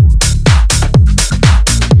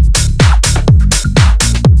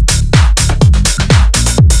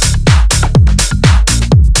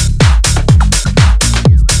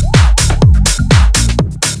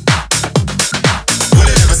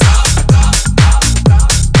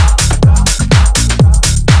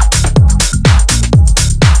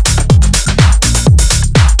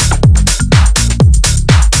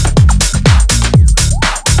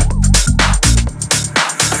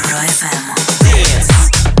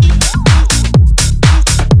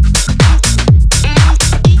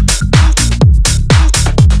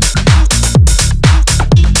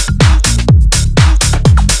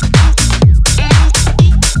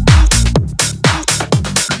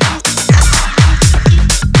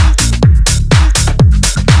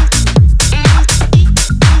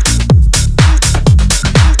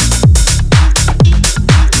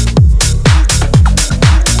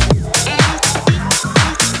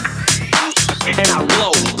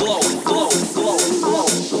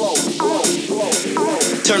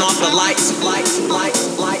 Turn off the lights.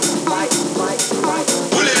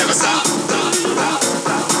 Will it ever stop?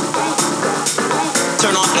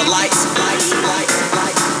 Turn off the lights.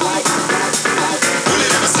 Will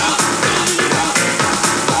it ever stop?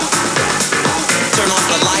 Turn off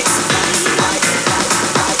the lights.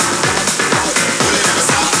 Will it ever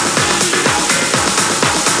stop?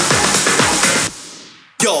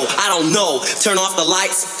 Yo, I don't know. Turn off the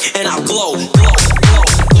lights and I'll glow.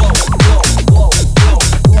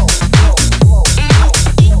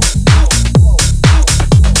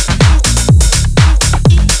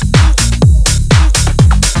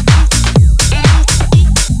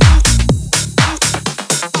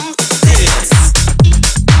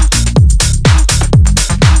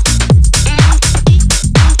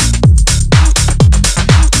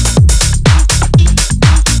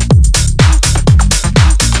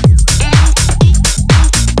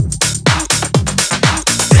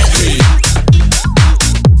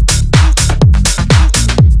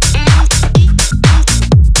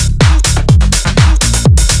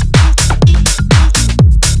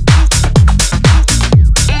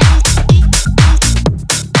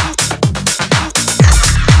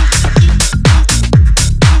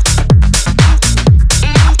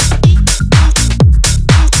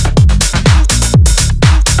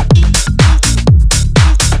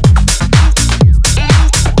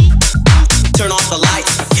 turn off the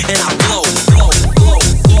lights, and I glow.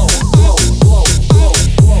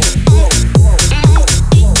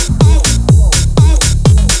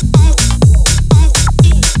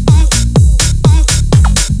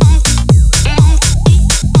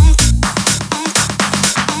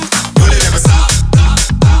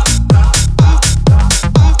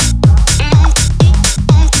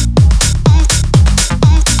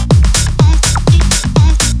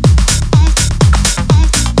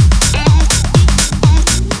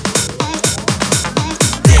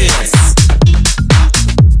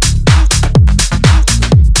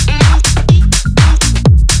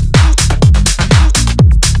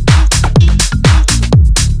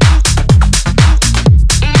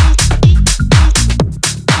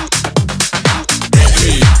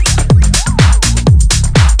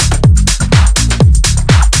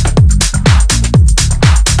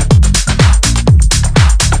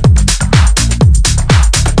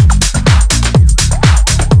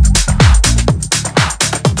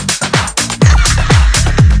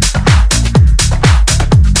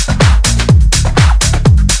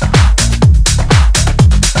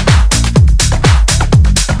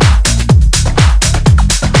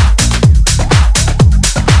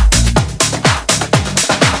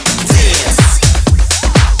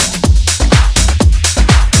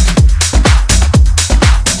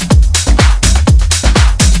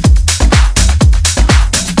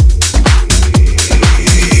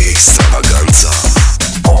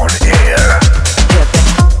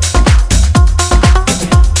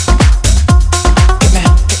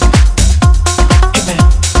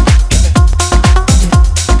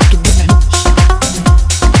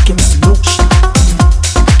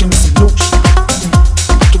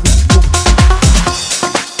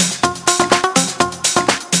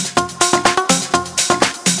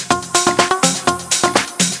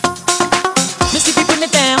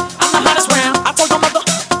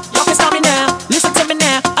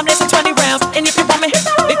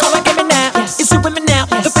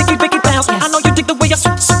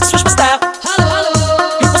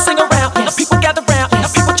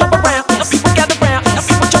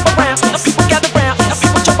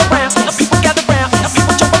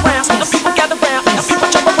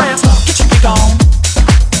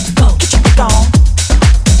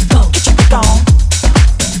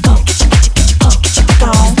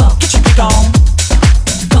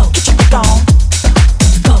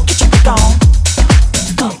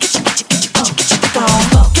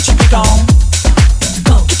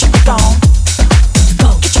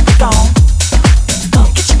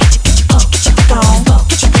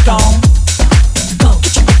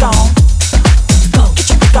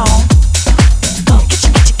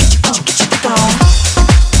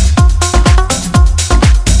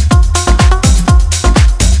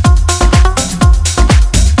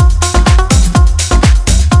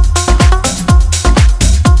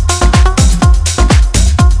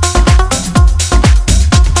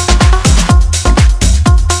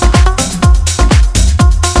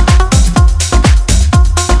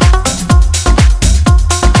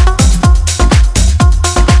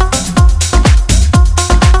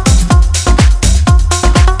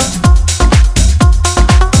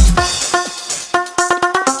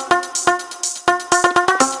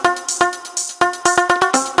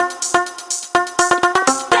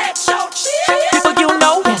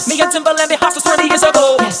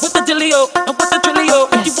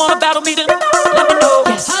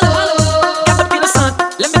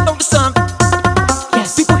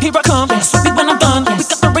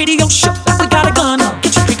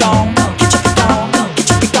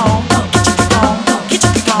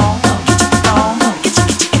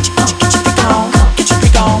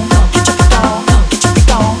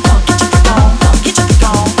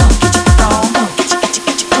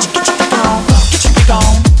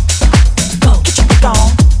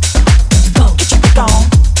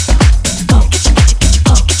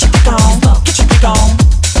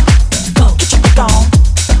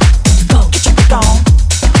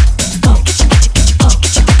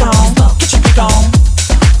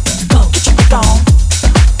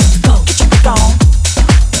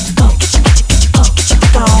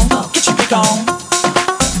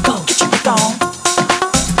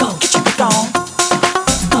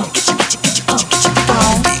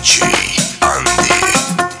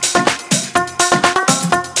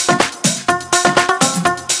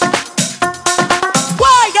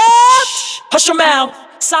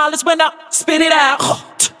 Silence when I spit it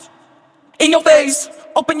out. In your face,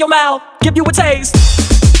 open your mouth, give you a taste.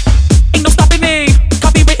 Ain't no stopping me,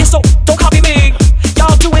 copywritten, so don't copy me.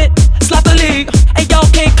 Y'all do it sloppily, and y'all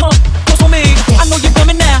can't come close on me. I know you feel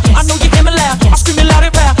me now, I know you hear me loud. I scream it loud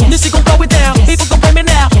and proud, this shit gon' throw it down.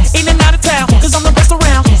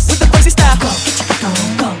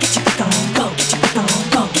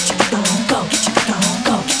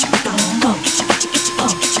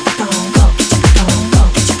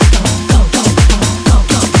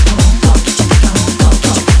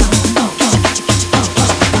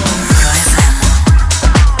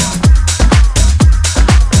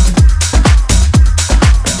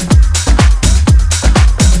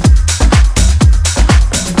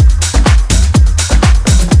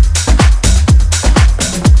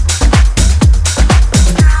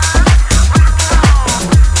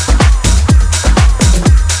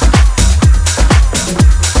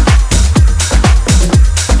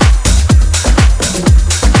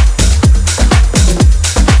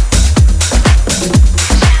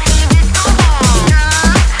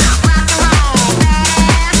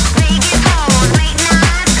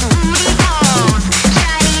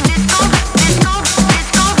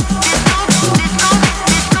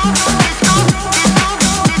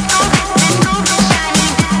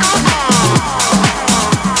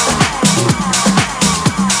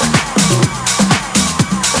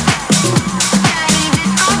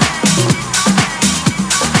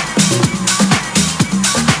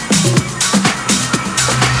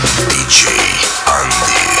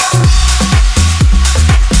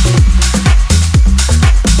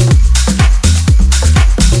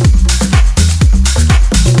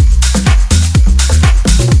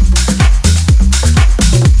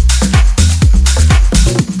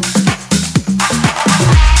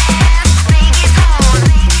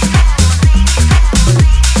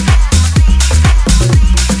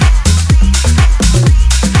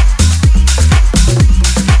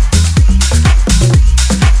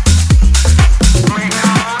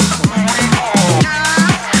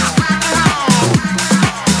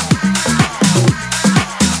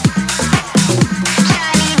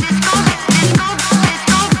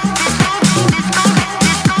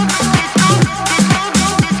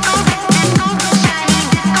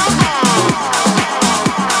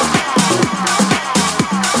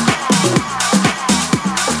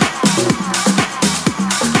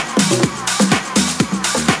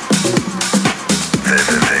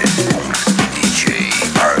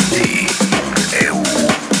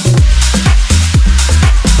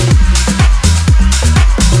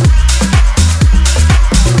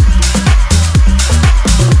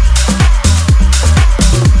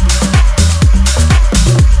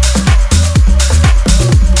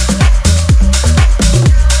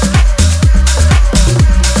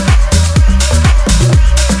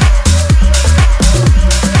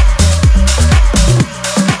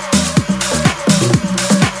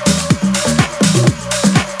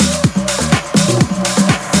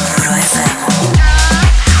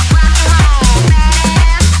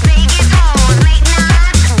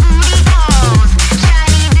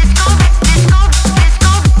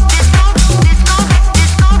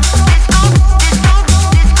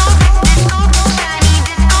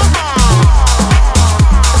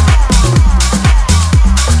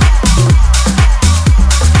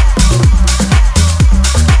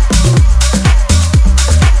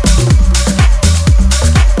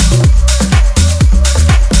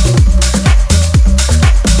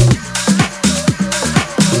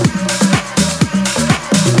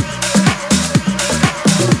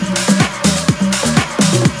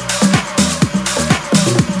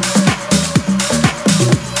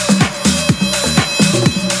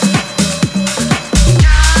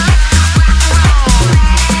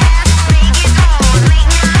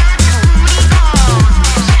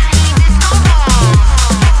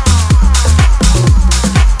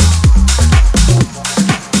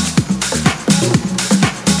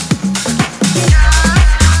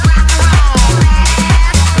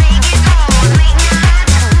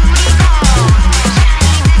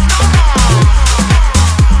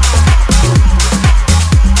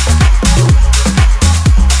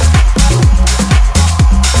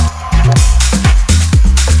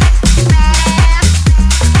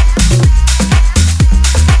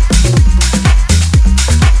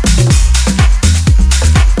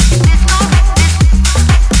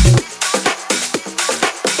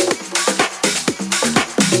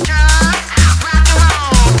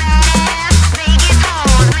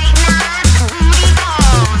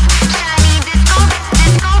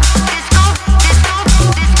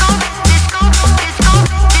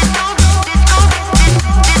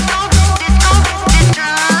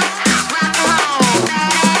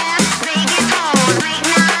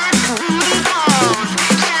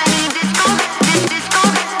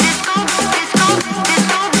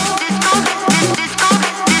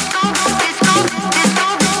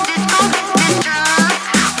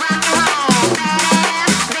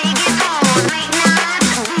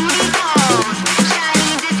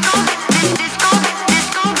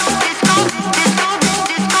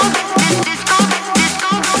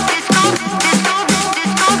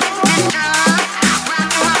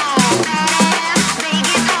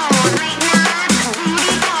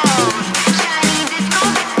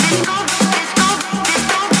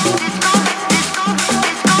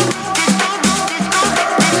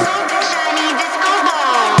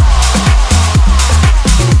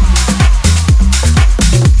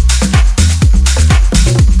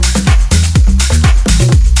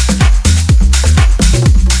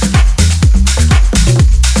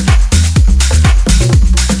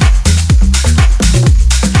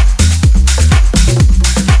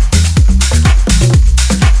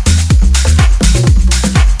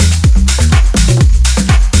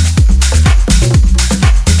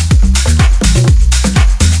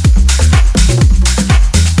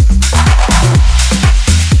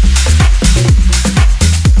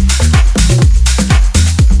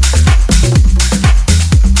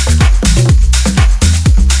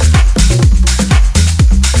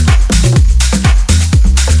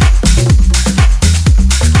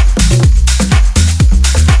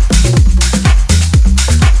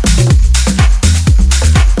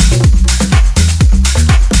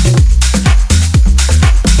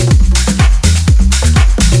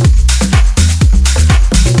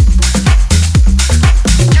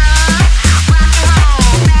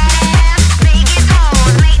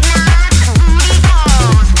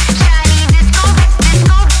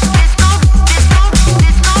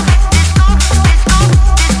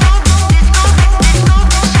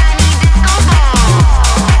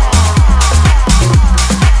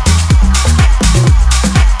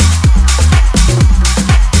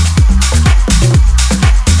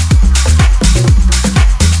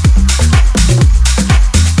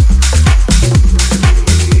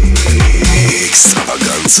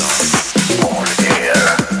 Extravaganza on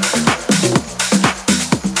air.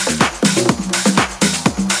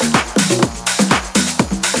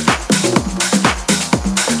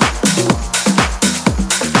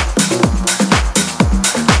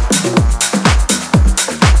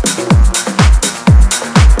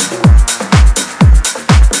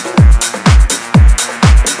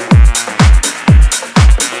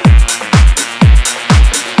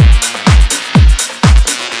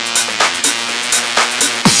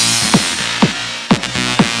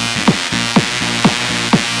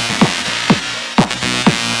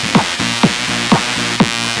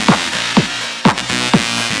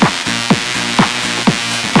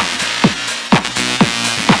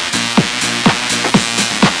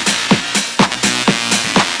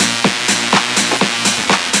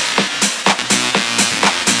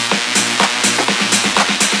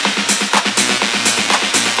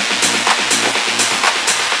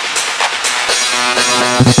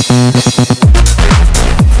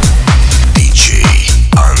 DJ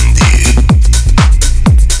ANDI.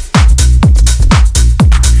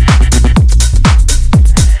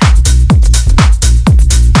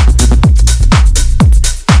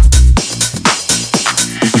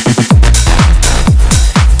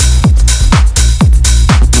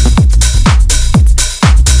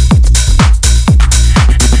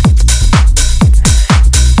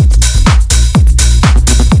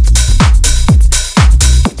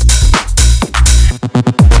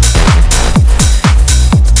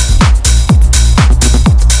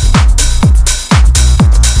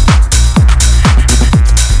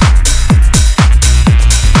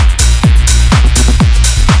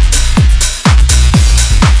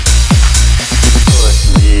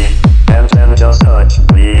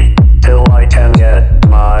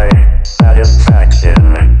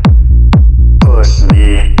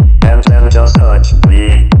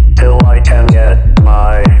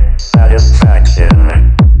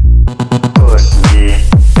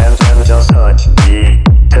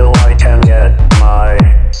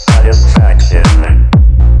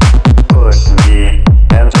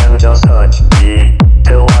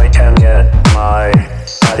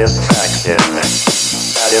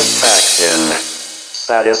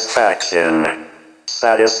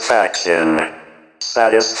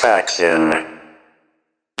 Satisfaction.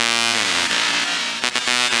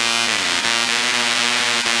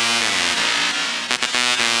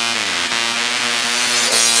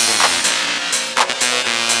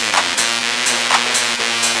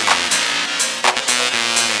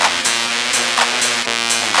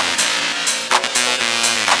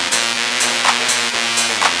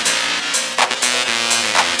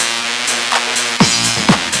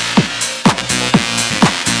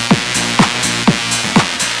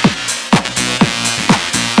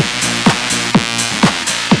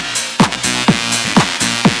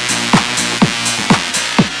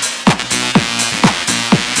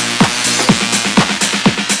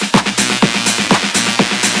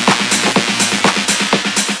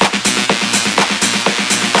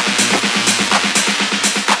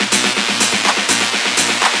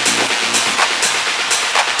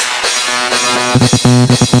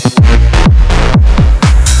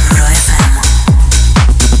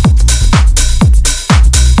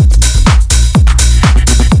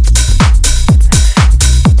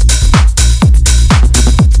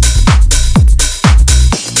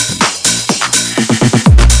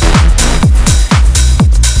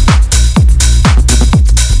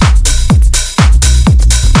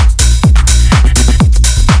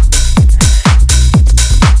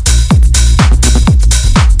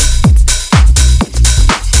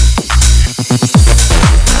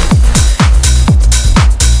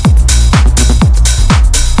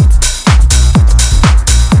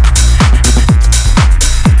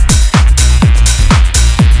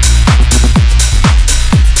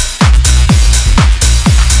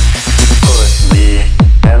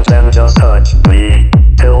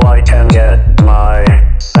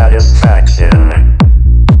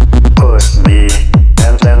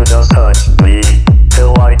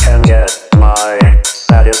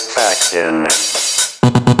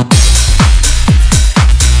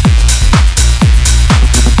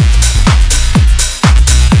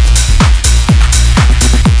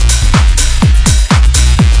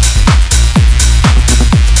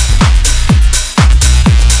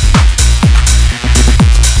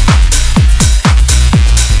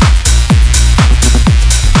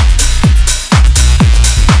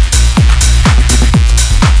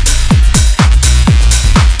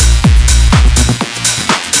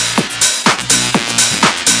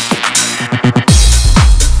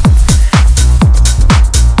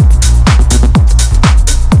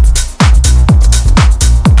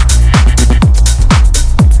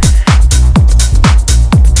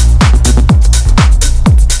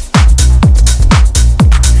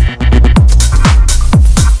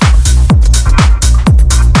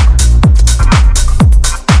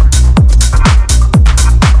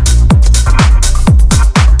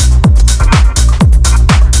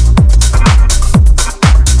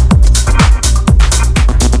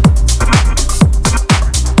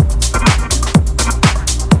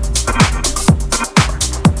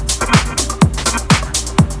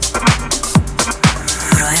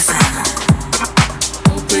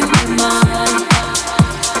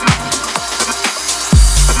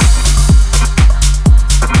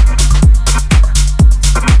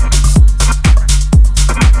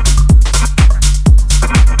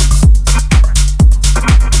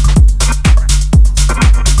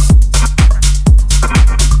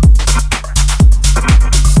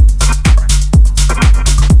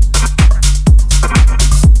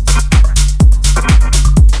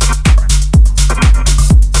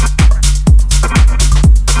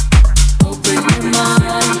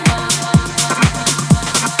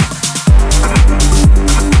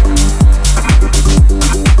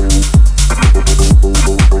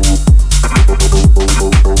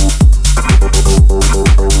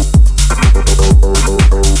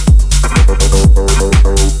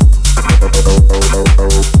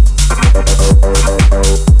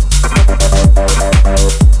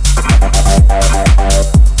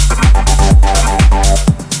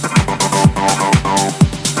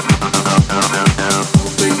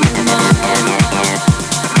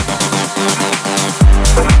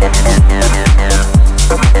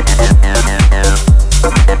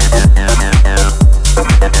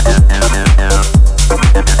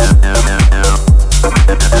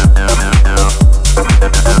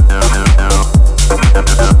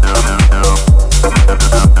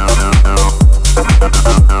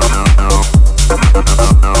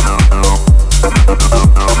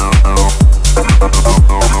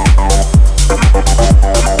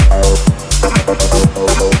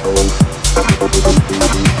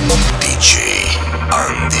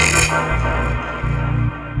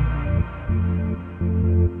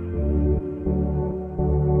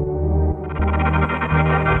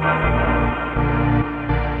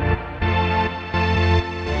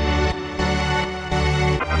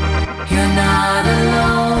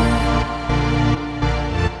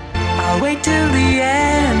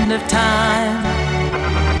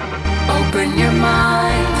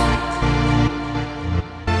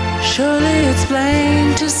 Surely it's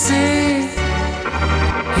plain to see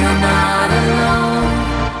you're not alone.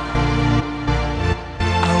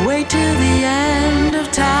 I'll wait till the end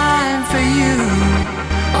of time for you.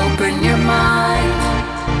 Open your mind.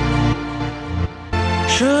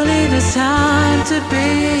 Surely there's time to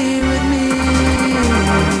be with me.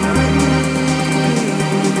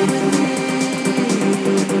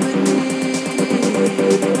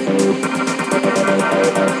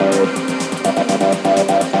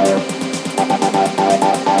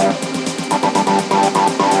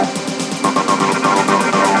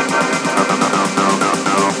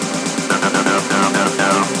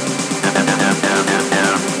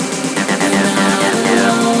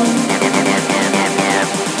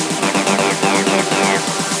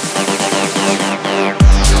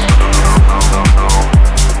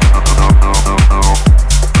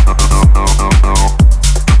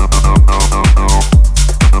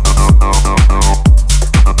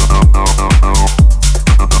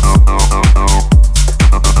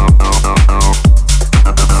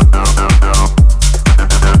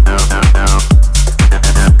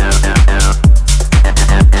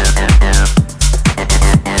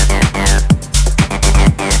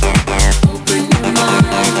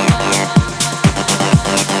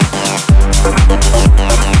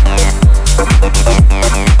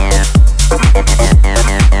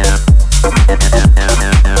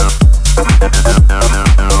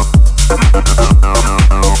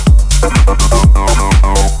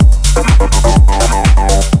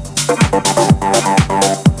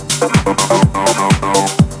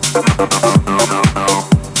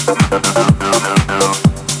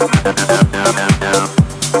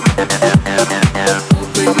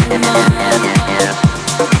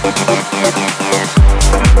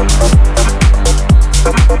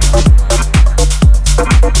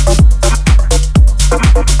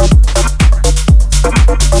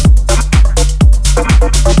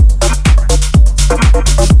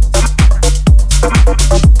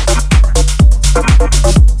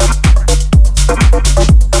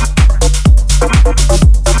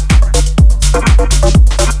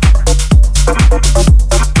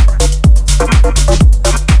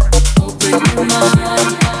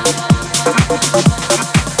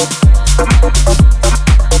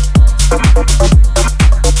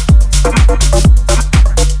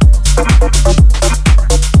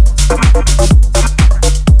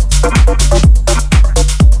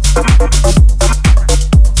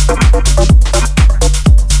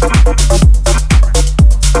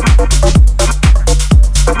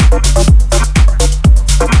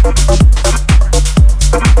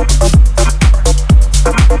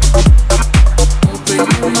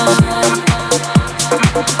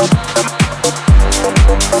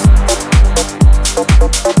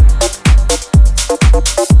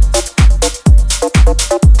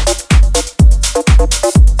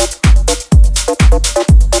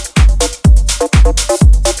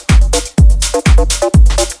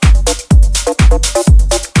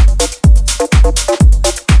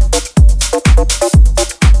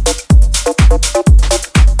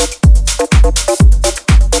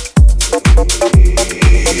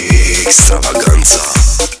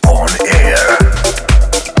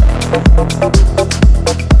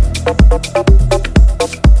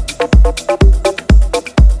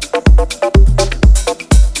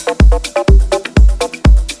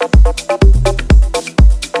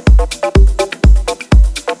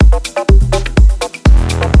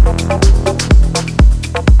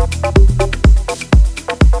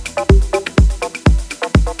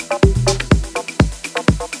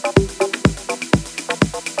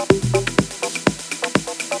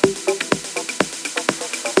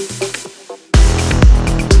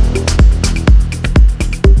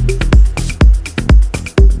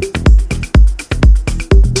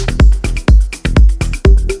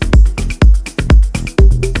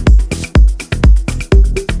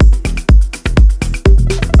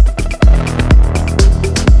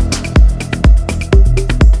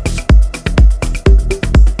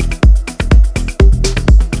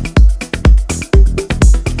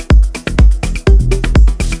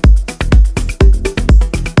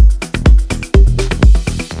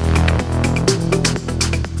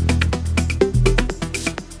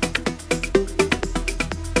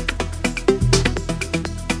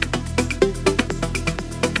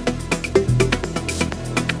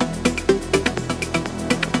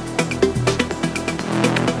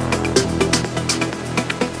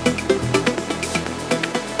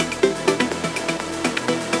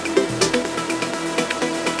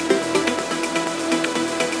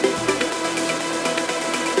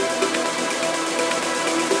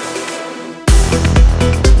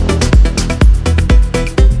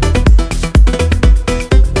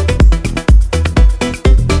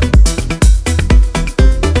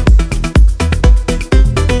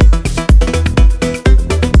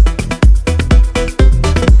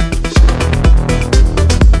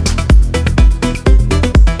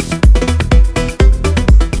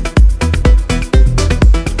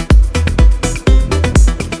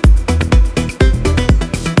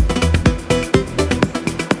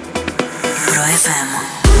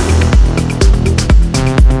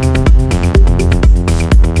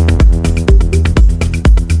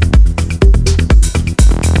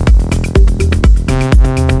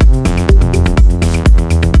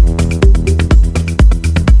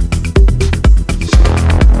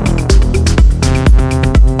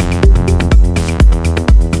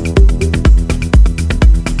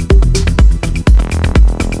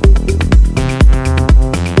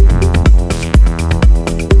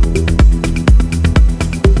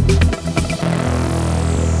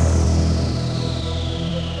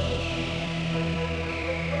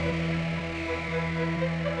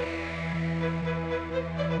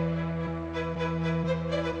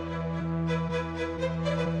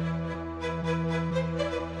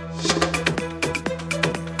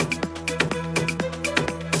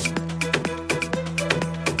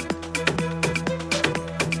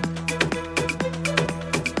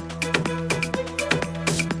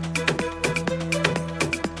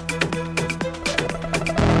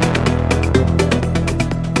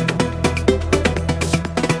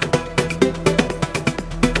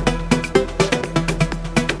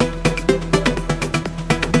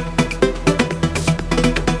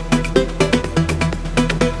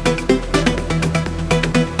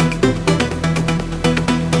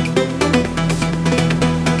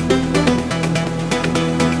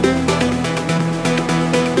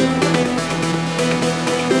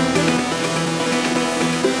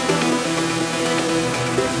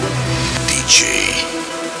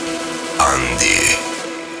 ANDI.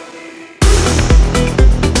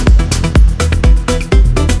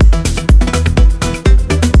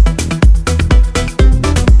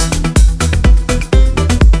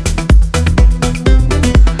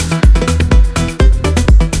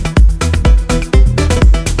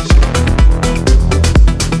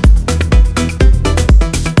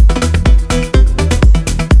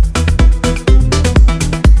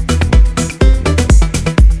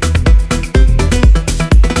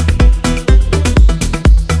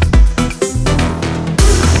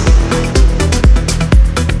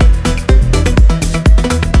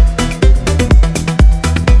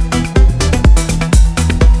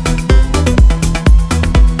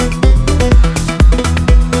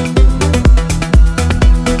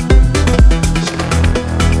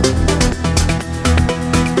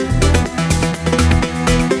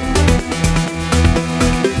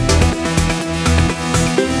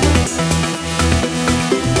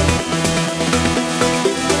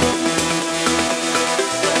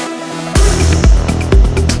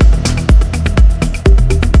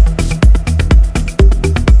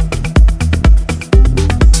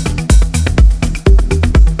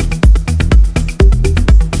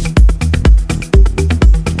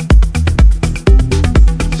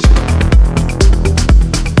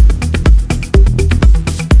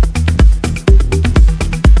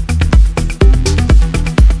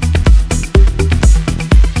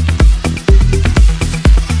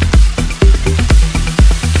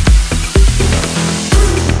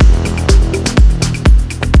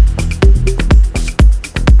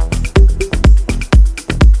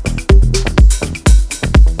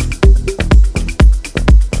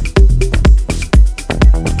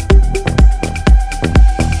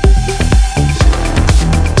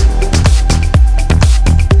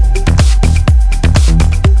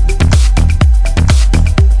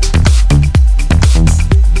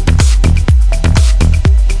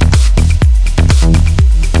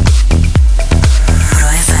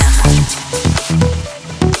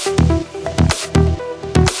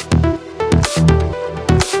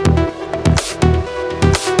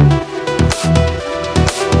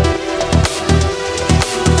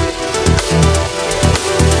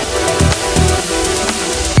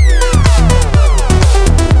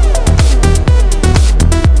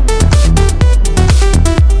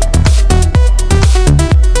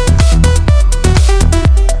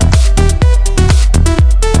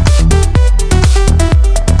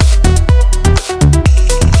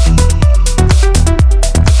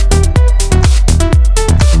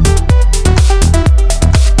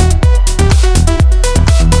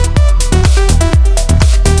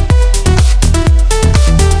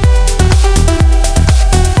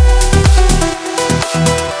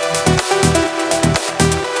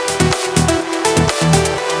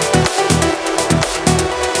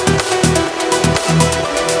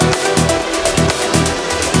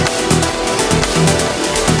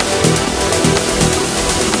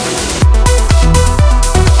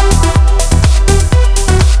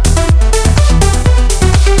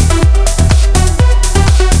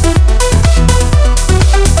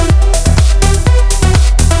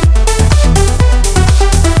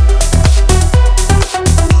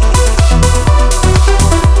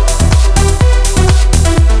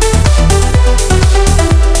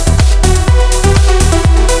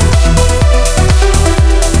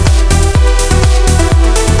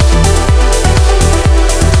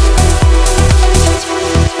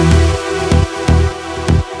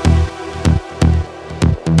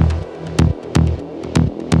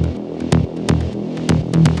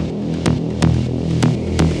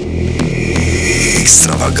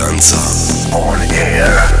 Extravaganza on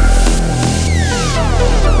air.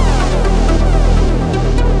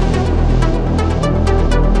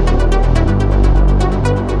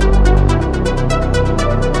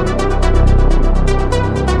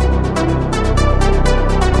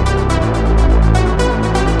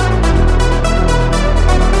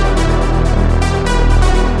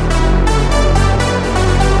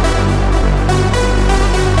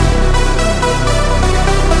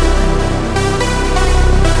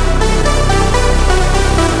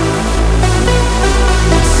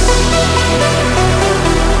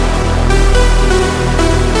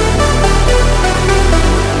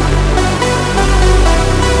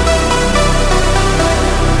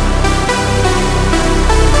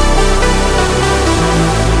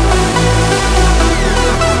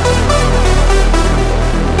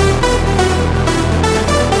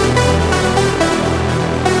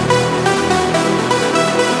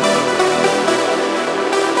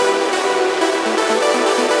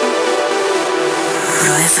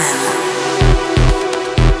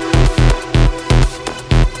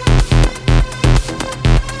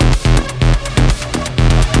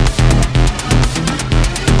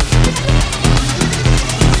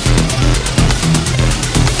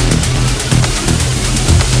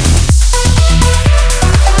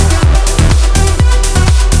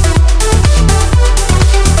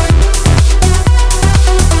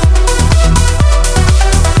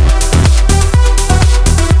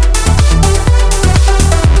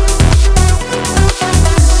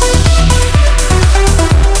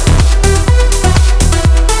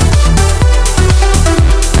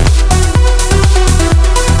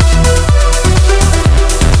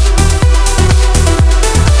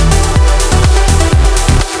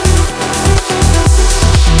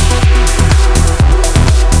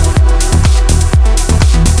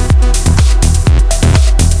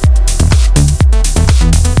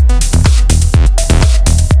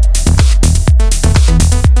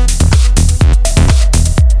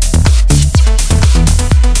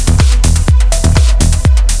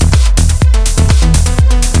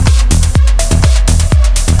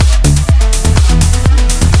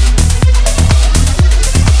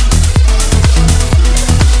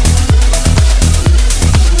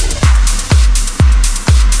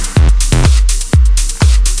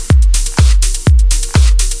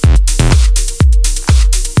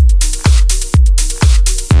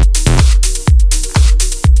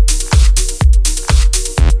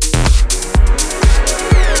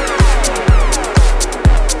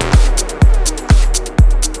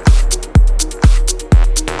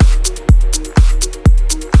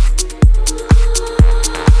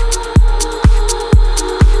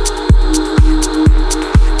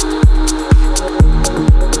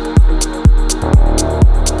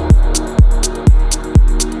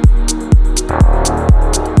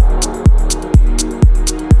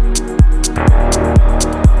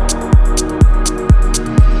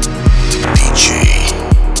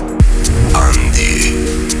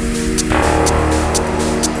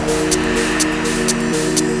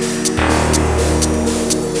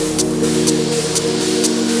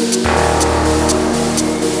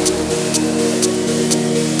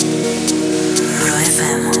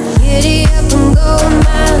 Giddy up and go,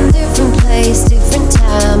 man, different place, different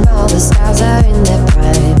time. All the stars are in their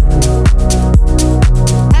prime.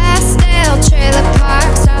 Pastel trailer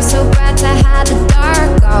parks are so bright to hide the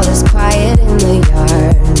dark. All is quiet in the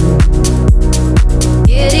yard.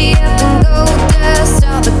 Giddy up and go, dust.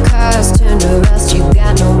 All the cars turn to rust. You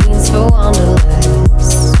got no means for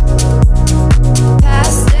wanderlust.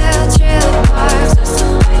 Pastel trailer parks are so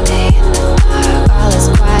bright in the dark. All is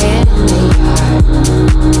quiet in the yard.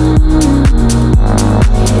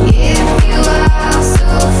 If you are so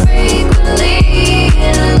frequently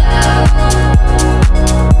in love,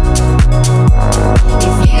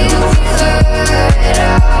 if you prefer it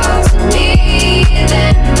all to me,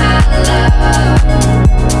 then my love,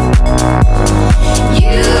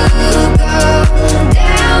 you go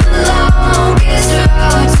down the longest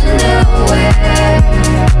road to nowhere.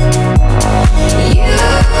 You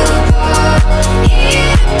pour it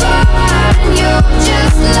apart and you're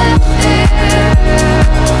just left there.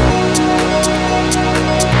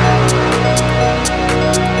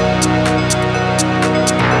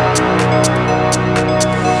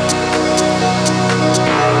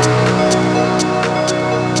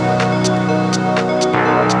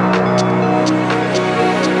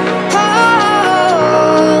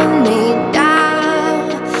 Hold me down,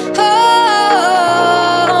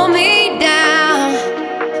 hold me down.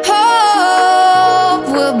 Hope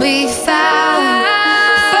will be found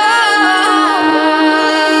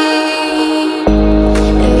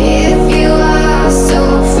if you are so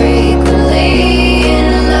frequently in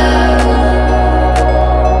love.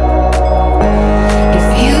 If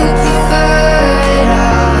you prefer it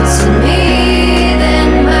all to me, then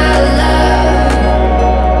my love,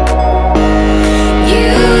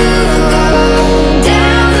 you go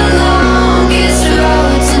down the longest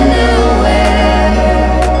road to nowhere.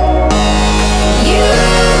 You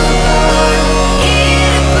pour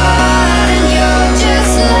it apart and you're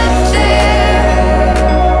just left there.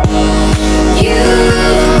 You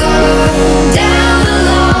go down the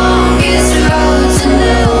longest road to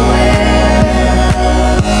nowhere.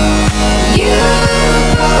 You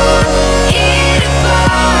pour it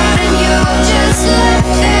apart and you're just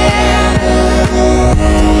left there.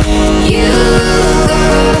 You go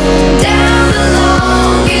down the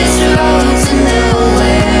longest road to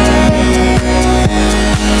nowhere.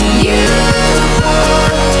 You pour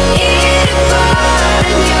it apart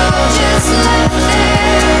and you're just left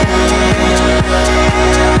there.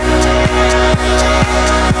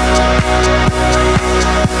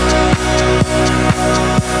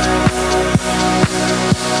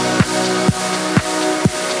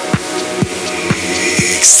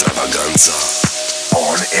 Extravaganza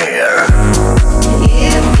on air.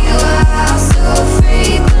 If you are so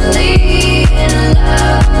frequently in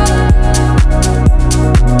love,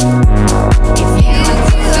 if you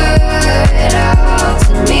prefer it all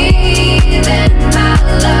to me, then my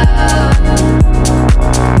love,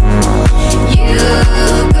 you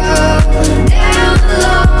go down the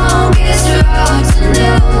longest road to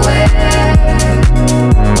nowhere.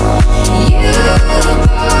 You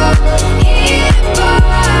pour it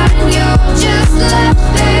apart and you're just left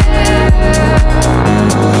there.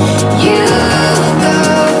 You go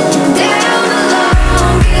down the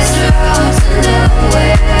longest road to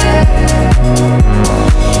nowhere.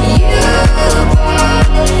 You pour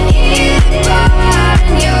it apart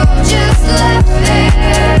and you're just left there.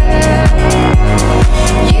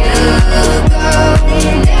 You go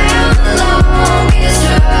down the longest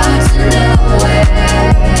road to nowhere.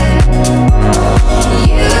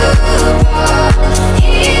 You pour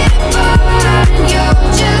it apart and you're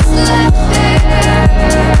just left there.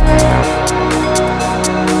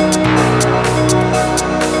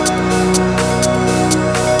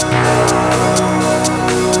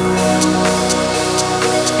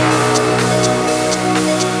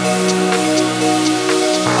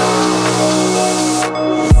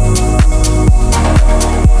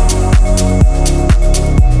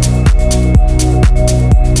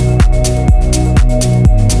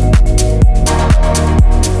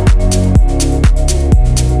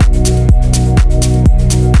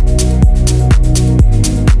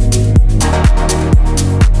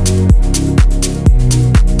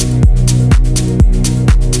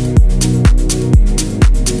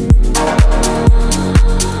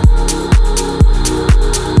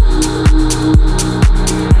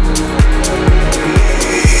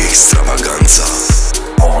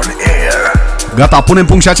 Gata, punem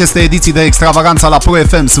punct și aceste ediții de Extravaganța la Pro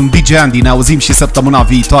FM. Sunt DJ Andy, ne auzim și săptămâna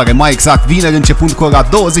viitoare, mai exact vineri începând cu ora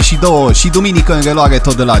 22 și duminică în reluare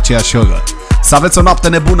tot de la aceeași oră. Să aveți o noapte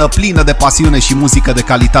nebună, plină de pasiune și muzică de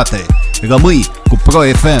calitate. Rămâi cu Pro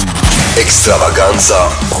FM. Extravaganza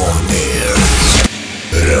on air.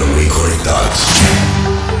 Rămâi conectat.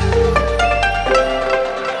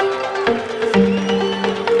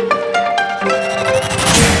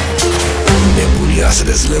 Nebunia se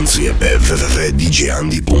dezlănțuie pe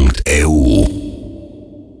www.djandi.eu.